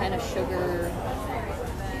be some kind of sugar,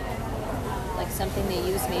 like something they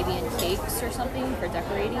use maybe in cakes or something for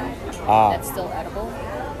decorating. Ah. That's still edible.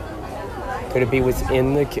 Could it be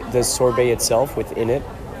within the sorbet itself, within it? I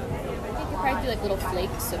think you probably do like little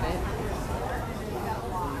flakes of it.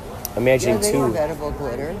 I'm imagining Yeah, they too. have edible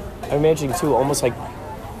glitter. I'm imagining too, almost like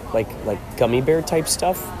gummy bear type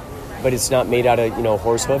stuff, but it's not made out of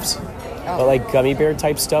horse hoofs, but like gummy bear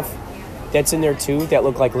type stuff. That's in there too. That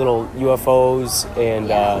look like little UFOs and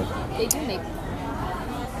They do make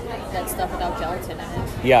that stuff without gelatin in it.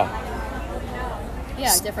 yeah.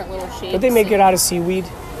 Yeah, different little shapes. But they make it out of seaweed.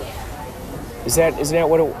 Isn't that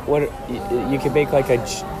what you could make like a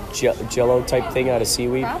jello type thing out of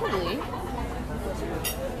seaweed? Probably.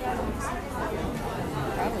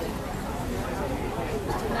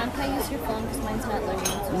 Mom, can I use your phone because mine's not loading?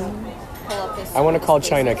 So pull up this. I want to call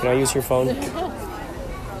China. Can I use your phone? I have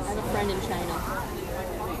a friend in China.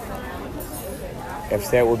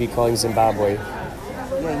 After that, we'll be calling Zimbabwe. Yeah,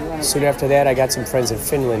 you want to. Soon after that, I got some friends in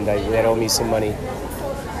Finland that owe me some money.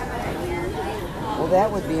 Well,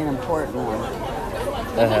 that would be an important one.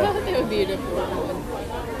 Uh-huh. That would be an important one.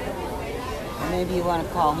 Or maybe you want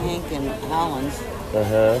to call Hank in Holland.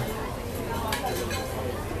 Uh-huh.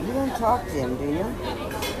 You don't talk to him, do you?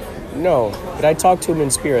 No, but I talk to him in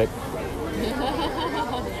spirit.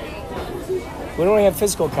 We don't have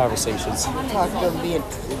physical conversations. Talk to him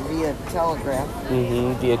via telegraph.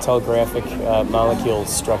 Via telegraphic molecule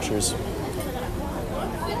structures.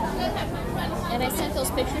 And I sent those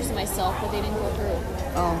pictures to myself, but they didn't go through.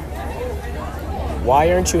 Oh,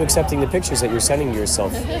 Why aren't you accepting the pictures that you're sending to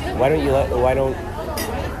yourself? Why are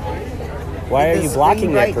you This blocking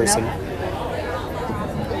thing that brighten person? up?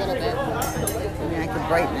 A little bit. I mean, I could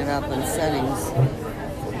brighten it up in settings. I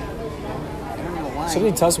don't know why.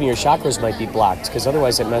 Somebody tells me your chakras might be blocked, because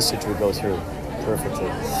otherwise that message would go through perfectly.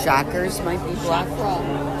 Shockers might be blocked. Chakra.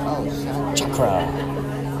 Oh, shockers.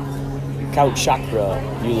 Chakra. Count chakra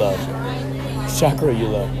you love. Chakra you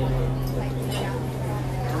love.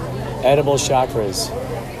 Edible chakras.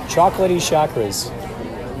 Chocolatey chakras.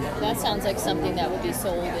 That sounds like something that would be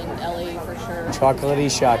sold in LA for sure. Chocolatey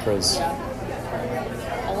chakras.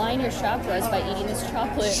 Yeah. Align your chakras by eating this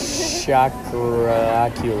chocolate.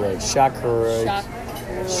 Chakracula. Chakra.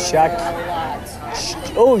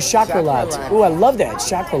 Chocolate. Oh, chakrolat. Chakrolat. Oh, I love that.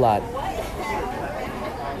 Chakrolat.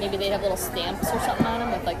 Maybe they have little stamps or something on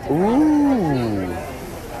them with like different.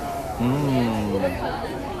 Ooh.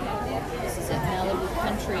 This is at Malibu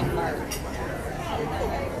Country Mart.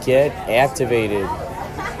 Get activated.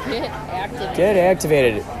 Get active. Get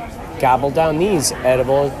activated. Gobble down these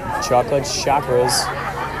edible chocolate chakras.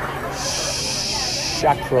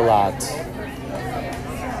 chocolat.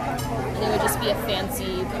 And it would just be a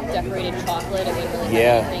fancy decorated chocolate. It wouldn't really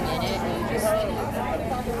Yeah. have anything in it. And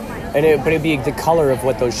you just, But it'd be the color of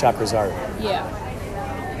what those chakras are. yeah.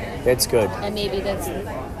 That's good. And maybe it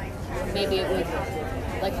would,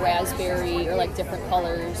 like raspberry or like different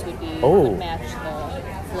colors would would match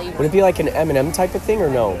the flavor. Would it be like an M&M type of thing or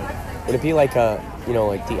no? Would it be like a,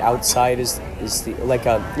 like the outside is the, like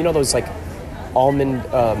a, those like almond,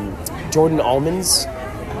 Jordan almonds?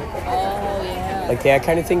 Oh, yeah. Like that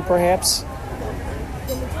kind of thing perhaps?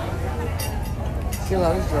 She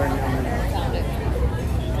loves Jordan Almond. Found it.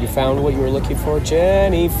 You found what you were looking for?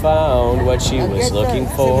 Jenny found what she Now was get looking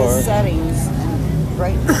to for. the settings and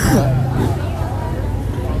brighten it up.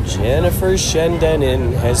 Jennifer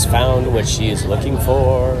Shendenin has found what she is looking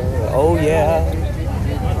for. Oh yeah.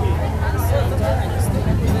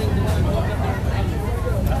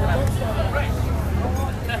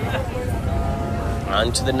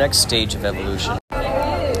 On to the next stage of evolution.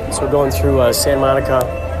 So we're going through San Monica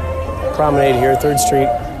Promenade here, 3rd Street.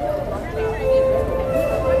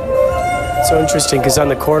 It's so interesting because on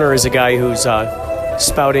the corner is a guy who's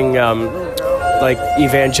spouting like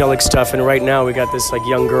evangelic stuff, and right now we got this like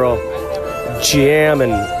young girl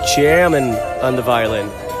jamming on the violin.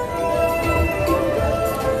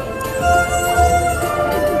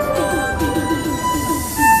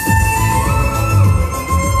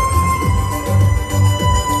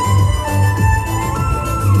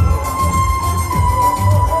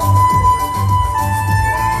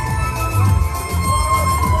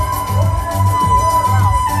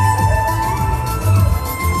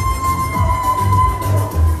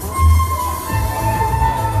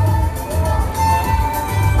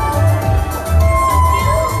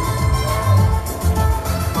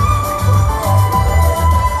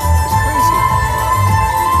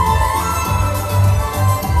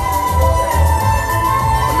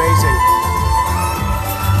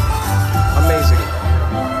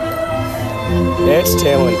 That's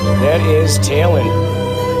talent. That is talent.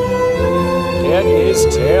 That is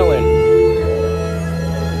talent.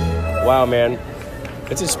 Wow, man.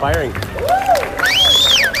 It's inspiring.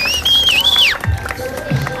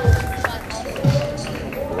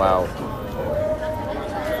 Wow.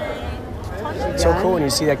 So cool when you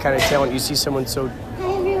see that kind of talent. You see someone so...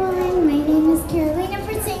 Hi everyone, my name is Carolina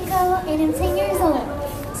Portenko and I'm 10 years old.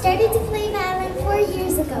 Started to play violin 4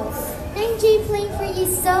 years ago. I enjoy playing for you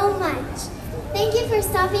so much. Thank you for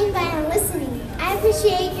stopping by and listening. I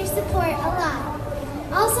appreciate your support a lot.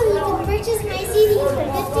 Also, you can purchase my CDs for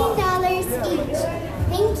 $15 each.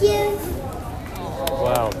 Thank you.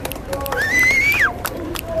 Wow.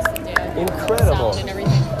 Incredible. Sound and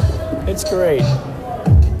everything. It's great.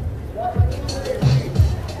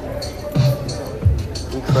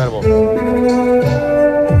 Incredible.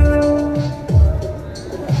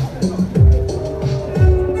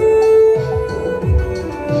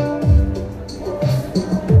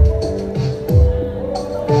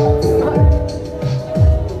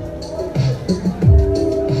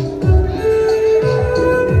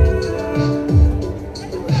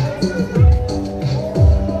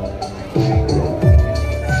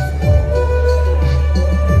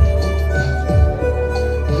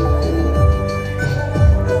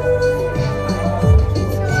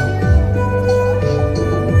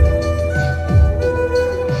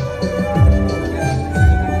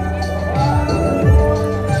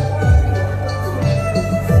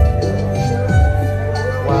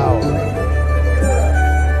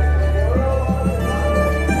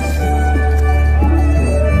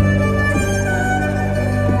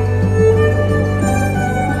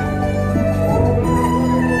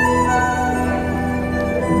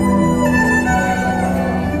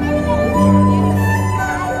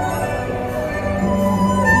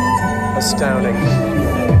 Astounding.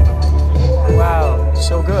 Wow,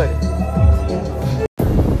 so good.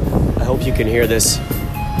 I hope you can hear this.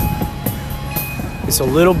 It's a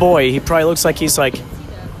little boy. He probably looks like he's like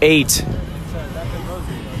 8.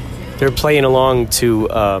 They're playing along to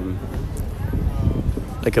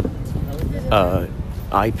like a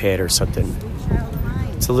iPad or something.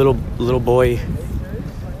 It's a little boy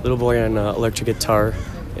on electric guitar,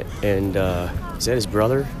 and is that his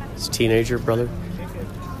brother? His teenager brother?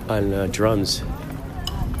 On drums.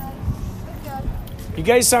 You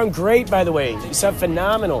guys sound great, by the way. You sound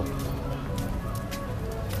phenomenal.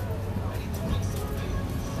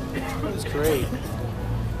 That's great.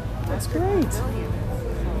 That's great.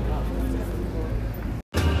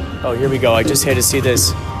 Oh, here we go. I just had to see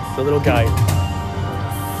this. The little guy.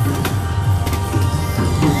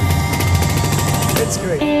 That's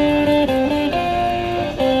great.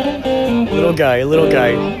 Little guy.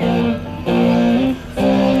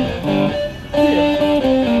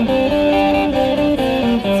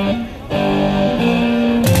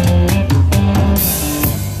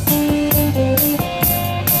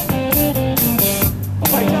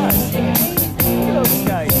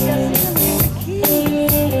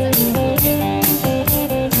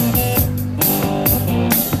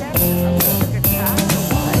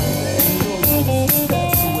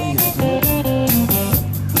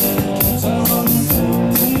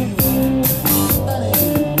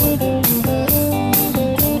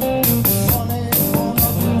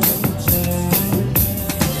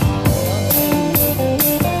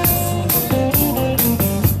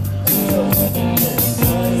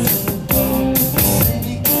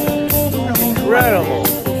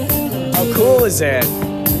 cool is that?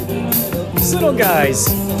 These little guys.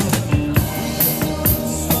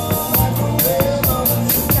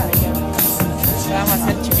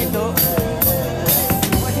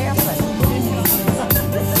 What happened?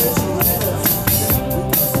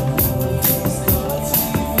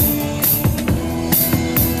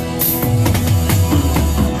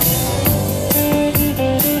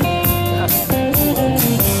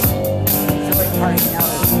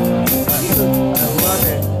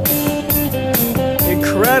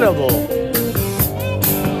 Incredible.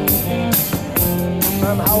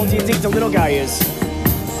 How old do you think the little guy is?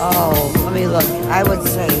 Oh, let me look. I would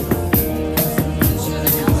say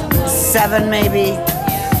 7 maybe,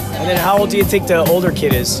 And then how old do you think the older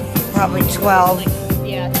kid is? probably 12.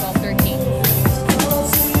 Yeah, 12, 13.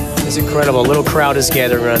 It's incredible. A little crowd is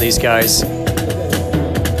gathering around these guys.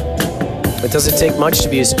 It doesn't take much to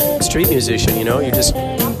be a street musician, you know. You just do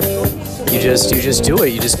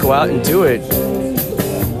it. You just go out and do it.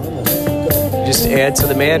 You just add to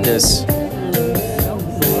the madness.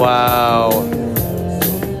 Wow.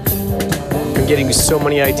 I'm getting so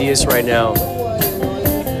many ideas right now.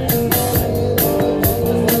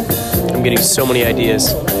 I'm getting so many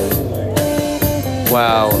ideas.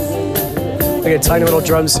 Wow. Look at a tiny little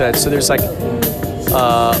drum set. So there's like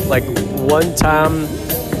one tom,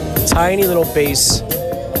 tiny little bass.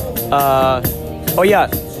 Oh yeah,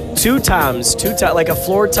 two toms, like a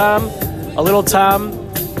floor tom, a little tom,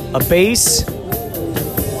 a bass,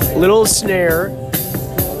 little snare,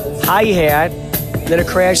 hi-hat, then a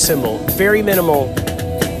crash cymbal. Very minimal.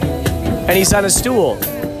 And he's on a stool.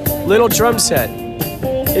 Little drum set.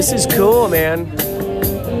 This is cool, man.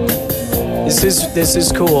 This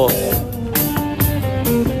is cool.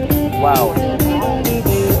 Wow.